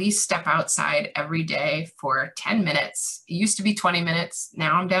 or at least step outside every day for 10 minutes. It used to be 20 minutes.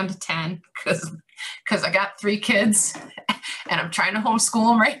 Now I'm down to 10 because I got 3 kids and I'm trying to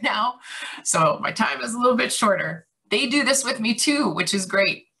homeschool them right now. So my time is a little bit shorter. They do this with me too, which is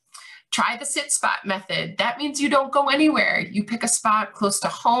great. Try the sit spot method. That means you don't go anywhere. You pick a spot close to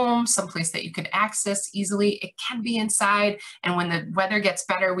home, someplace that you can access easily. It can be inside, and when the weather gets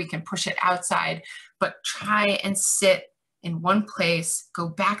better, we can push it outside. But try and sit in one place, go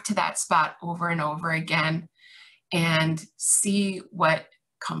back to that spot over and over again, and see what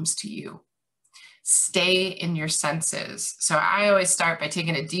comes to you. stay in your senses. So I always start by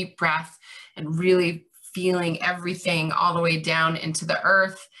taking a deep breath and really feeling everything all the way down into the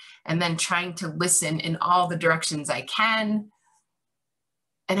earth, and then trying to listen in all the directions I can.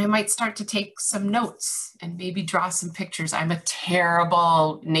 And I might start to take some notes and maybe draw some pictures. I'm a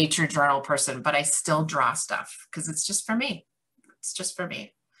terrible nature journal person, but I still draw stuff because it's just for me. It's just for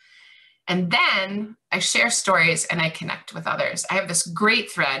me. And then I share stories and I connect with others. I have this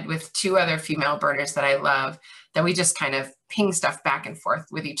great thread with 2 other female birders that I love, that we just kind of ping stuff back and forth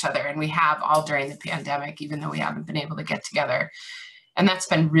with each other. And we have all during the pandemic, even though we haven't been able to get together. And that's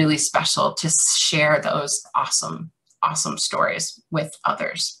been really special to share those awesome stories with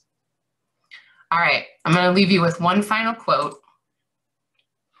others. All right, I'm going to leave you with one final quote.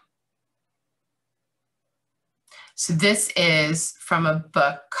 So this is from a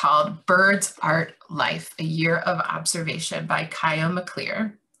book called Birds, Art, Life, A Year of Observation by Kaya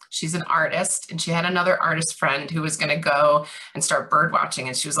McClear. She's an artist, and she had another artist friend who was going to go and start bird watching.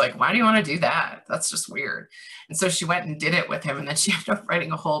 And she was like, why do you want to do that? That's just weird. And so she went and did it with him. And then she ended up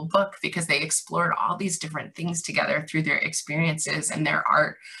writing a whole book because they explored all these different things together through their experiences and their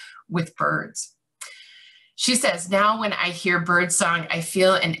art with birds. She says, now when I hear bird song, I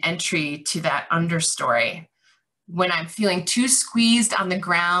feel an entry to that understory. When I'm feeling too squeezed on the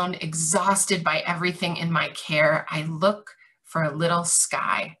ground, exhausted by everything in my care, I look for a little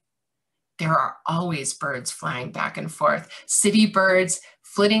sky. There are always birds flying back and forth, city birds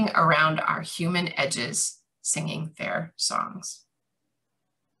flitting around our human edges, singing their songs.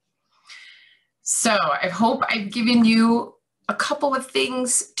 So I hope I've given you a couple of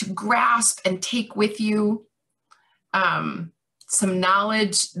things to grasp and take with you. Some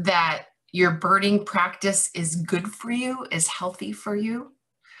knowledge that your birding practice is good for you, is healthy for you,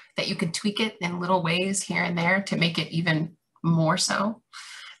 that you can tweak it in little ways here and there to make it even more so.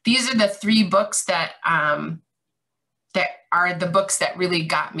 These are the 3 books that are the books that really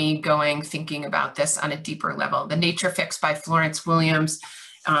got me going, thinking about this on a deeper level. The Nature Fix by Florence Williams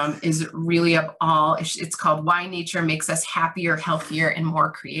is really of all. It's called Why Nature Makes Us Happier, Healthier, and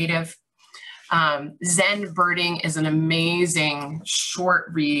More Creative. Zen Birding is an amazing short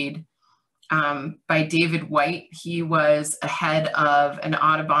read by David White. He was a head of an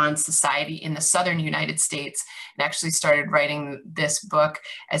Audubon Society in the southern United States and actually started writing this book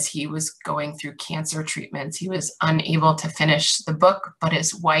as he was going through cancer treatments. He was unable to finish the book, but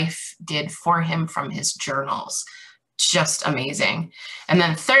his wife did for him from his journals. Just amazing. And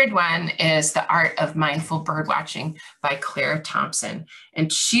then the 3rd one is The Art of Mindful Birdwatching by Claire Thompson.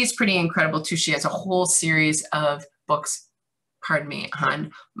 And she's pretty incredible too. She has a whole series of books,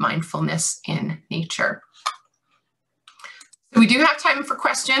 on mindfulness in nature. So we do have time for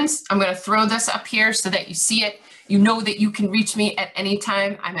questions. I'm going to throw this up here so that you see it. You know that you can reach me at any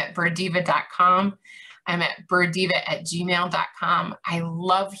time. I'm at birddiva.com. I'm at birddiva@gmail.com. I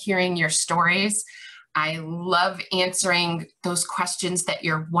love hearing your stories. I love answering those questions that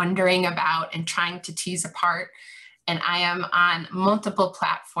you're wondering about and trying to tease apart. And I am on multiple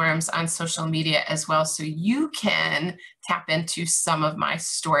platforms on social media as well, so you can tap into some of my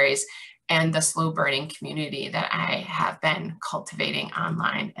stories and the slow birding community that I have been cultivating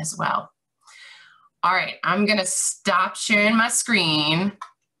online as well. All right, I'm gonna stop sharing my screen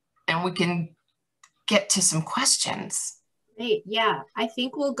and we can get to some questions. Great, yeah, I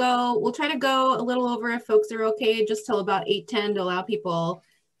think we'll try to go a little over if folks are okay, just till about 8:10 to allow people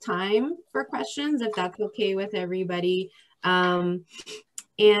time for questions, if that's okay with everybody. I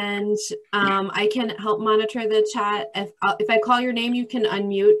can help monitor the chat. If I call your name, you can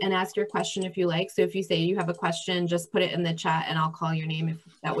unmute and ask your question if you like. So if you say you have a question, just put it in the chat and I'll call your name. If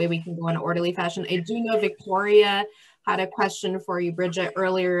that way we can go in an orderly fashion. I do know Victoria had a question for you, Bridget,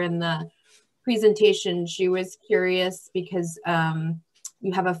 earlier in the presentation. She was curious because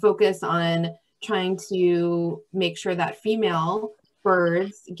you have a focus on trying to make sure that female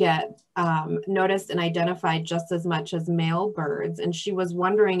birds get noticed and identified just as much as male birds. And she was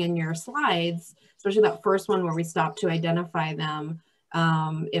wondering in your slides, especially that first one where we stopped to identify them,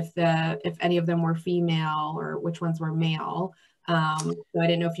 if any of them were female or which ones were male. So I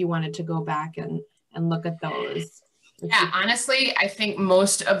didn't know if you wanted to go back and look at those. Yeah, honestly, I think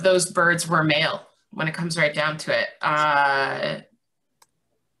most of those birds were male when it comes right down to it.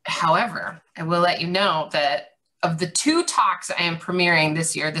 However, I will let you know that of the 2 talks I am premiering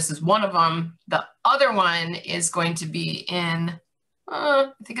this year, this is one of them. The other one is going to be in,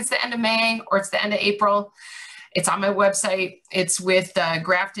 I think it's the end of May or it's the end of April. It's on my website. It's with the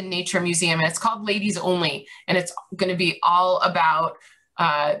Grafton Nature Museum and it's called Ladies Only. And it's going to be all about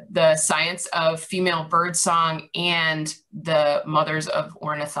the science of female birdsong and the mothers of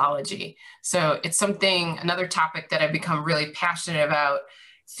ornithology. So it's something, another topic that I've become really passionate about,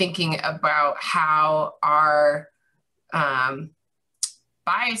 thinking about how our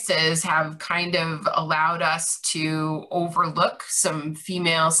biases have kind of allowed us to overlook some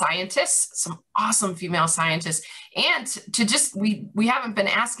female scientists, some awesome female scientists, and to just, we haven't been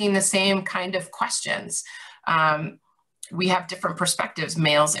asking the same kind of questions. We have different perspectives,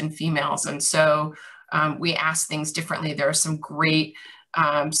 males and females, and so we ask things differently. There are some great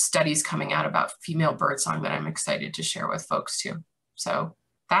studies coming out about female birdsong that I'm excited to share with folks too. So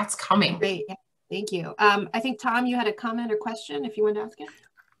that's coming. Great. Thank you. I think, Tom, you had a comment or question if you want to ask it.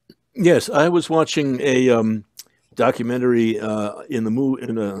 Yes, I was watching a documentary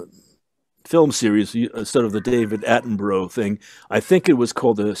in a film series, sort of the David Attenborough thing. I think it was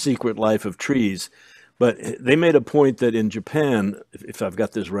called The Secret Life of Trees. But they made a point that in Japan, if I've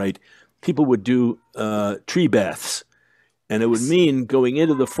got this right, people would do tree baths. And it would mean going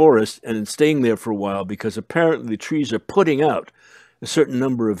into the forest and staying there for a while, because apparently the trees are putting out a certain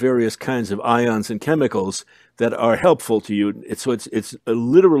number of various kinds of ions and chemicals that are helpful to you. So it's a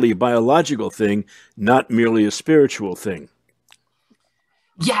literally biological thing, not merely a spiritual thing.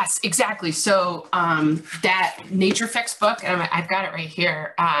 Yes, exactly. So that Nature Fix book, and I've got it right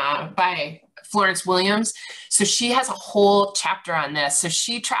here, by Florence Williams. So she has a whole chapter on this. So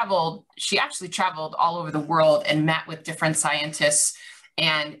she actually traveled all over the world and met with different scientists.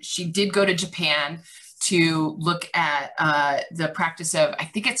 And she did go to Japan to look at the practice of, I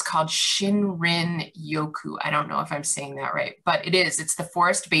think it's called Shinrin Yoku. I don't know if I'm saying that right, but it's the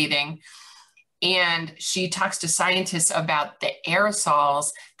forest bathing. And she talks to scientists about the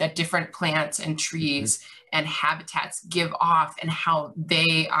aerosols that different plants and trees and habitats give off and how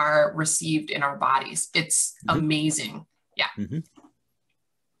they are received in our bodies. It's amazing. Yeah.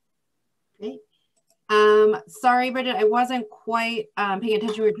 Great. Sorry, Bridget, I wasn't quite paying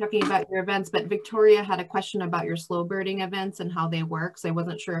attention. We were talking about your events, but Victoria had a question about your slow birding events and how they work. So I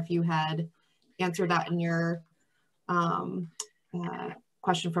wasn't sure if you had answered that in your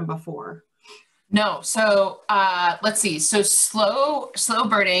question from before. No, so let's see. So slow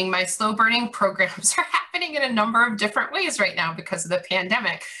birding, my slow birding programs are happening in a number of different ways right now because of the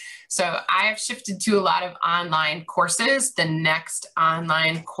pandemic. So I have shifted to a lot of online courses. The next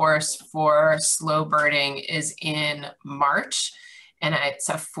online course for slow birding is in March, and it's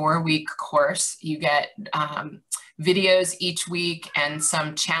a 4-week course. You get videos each week and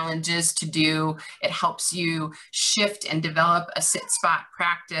some challenges to do. It helps you shift and develop a sit spot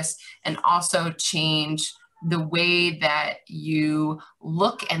practice, and also change the way that you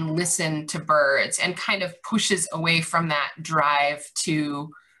look and listen to birds, and kind of pushes away from that drive to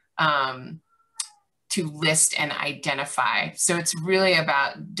list and identify. So it's really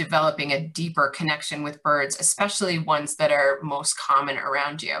about developing a deeper connection with birds, especially ones that are most common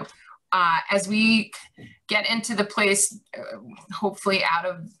around you. As we get into the place, hopefully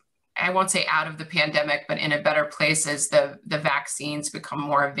I won't say out of the pandemic, but in a better place as the vaccines become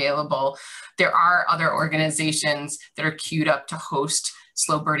more available, there are other organizations that are queued up to host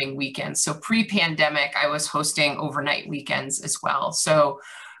slow birding weekends. So pre-pandemic, I was hosting overnight weekends as well. So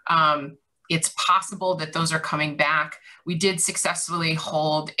it's possible that those are coming back. We did successfully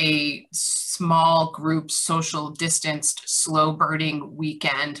hold a small group, social distanced slow birding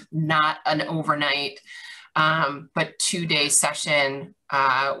weekend, not an overnight, but 2-day session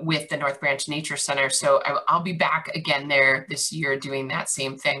with the North Branch Nature Center. So I'll be back again there this year doing that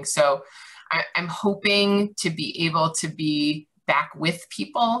same thing. So I'm hoping to be able to be back with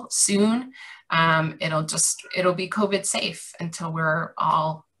people soon. It'll be COVID safe until we're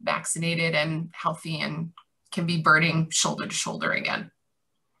all vaccinated and healthy and can be birding shoulder to shoulder again.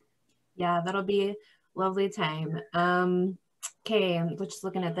 Yeah, that'll be a lovely time. Okay, I'm just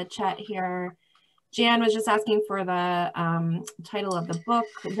looking at the chat here. Jan was just asking for the title of the book.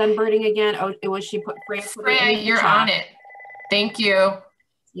 Done birding again. Oh, it was, she put Freya, you're chat. On it. Thank you.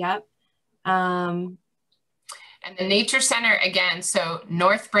 Yep. And the Nature Center again. So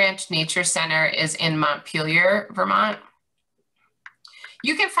North Branch Nature Center is in Montpelier, Vermont.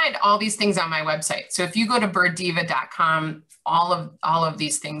 You can find all these things on my website. So if you go to birddiva.com, all of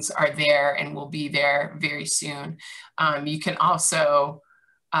these things are there and will be there very soon. You can also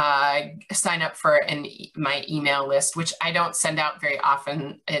sign up for my email list, which I don't send out very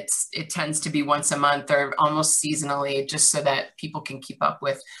often. It tends to be once a month or almost seasonally, just so that people can keep up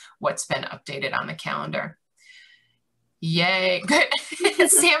with what's been updated on the calendar. Yay, good.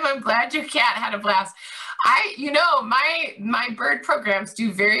 Sam, I'm glad your cat had a blast. My bird programs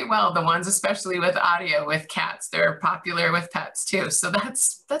do very well. The ones, especially with audio with cats, they're popular with pets too. So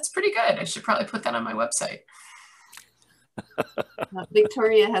that's pretty good. I should probably put that on my website.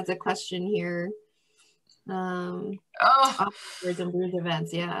 Victoria has a question here. Oh, Birds and Brews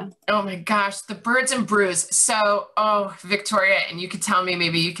events, yeah. Oh my gosh, the Birds and Brews. So, Victoria, and you could tell me,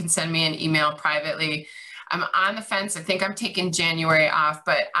 maybe you can send me an email privately. I'm on the fence. I think I'm taking January off,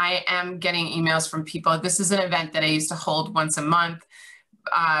 but I am getting emails from people. This is an event that I used to hold once a month.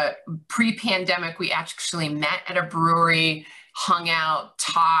 Pre-pandemic, we actually met at a brewery, hung out,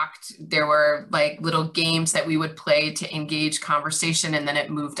 talked. There were like little games that we would play to engage conversation, and then it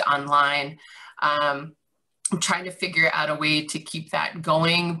moved online. I'm trying to figure out a way to keep that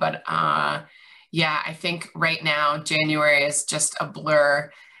going, but yeah, I think right now January is just a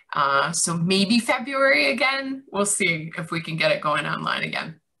blur. So maybe February again. We'll see if we can get it going online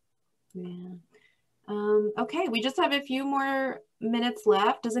again. Yeah. Okay, we just have a few more minutes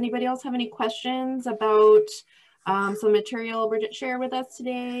left. Does anybody else have any questions about some material Bridget shared with us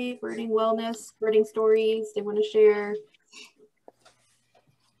today? Birding wellness, birding stories they want to share?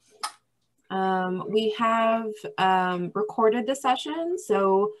 We have recorded the session,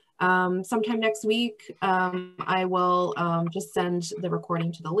 so sometime next week, I will just send the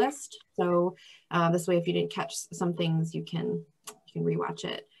recording to the list. So this way, if you didn't catch some things, you can rewatch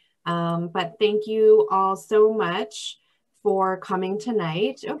it. But thank you all so much for coming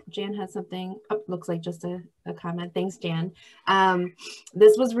tonight. Oh, Jan has something. Oh, looks like just a comment. Thanks, Jan.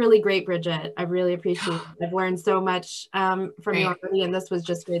 This was really great, Bridget. I really appreciate it. I've learned so much from you already, and this was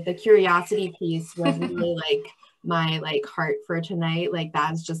just great. The curiosity piece was really like my heart for tonight. Like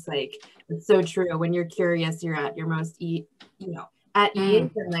that's just like, it's so true. When you're curious, you're at your most at ease,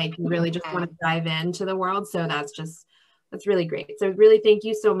 and like you really just want to dive into the world. So that's really great. So really thank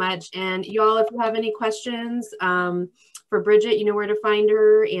you so much. And y'all, if you have any questions for Bridget, you know where to find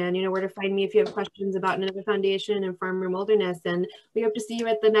her, and you know where to find me if you have questions about Nineveh Foundation and Farm Room Wilderness. And we hope to see you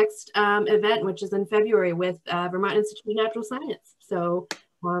at the next event, which is in February with Vermont Institute of Natural Science. So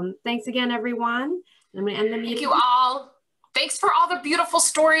thanks again, everyone. I'm going to end the meeting. Thank you all. Thanks for all the beautiful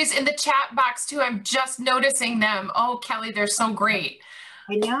stories in the chat box too. I'm just noticing them. Oh, Kelly, they're so great.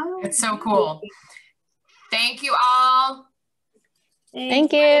 I know. It's so cool. Thank you all.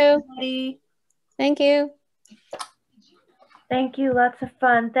 Thank you. Everybody. Thank you. Thank you. Lots of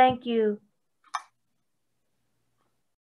fun. Thank you.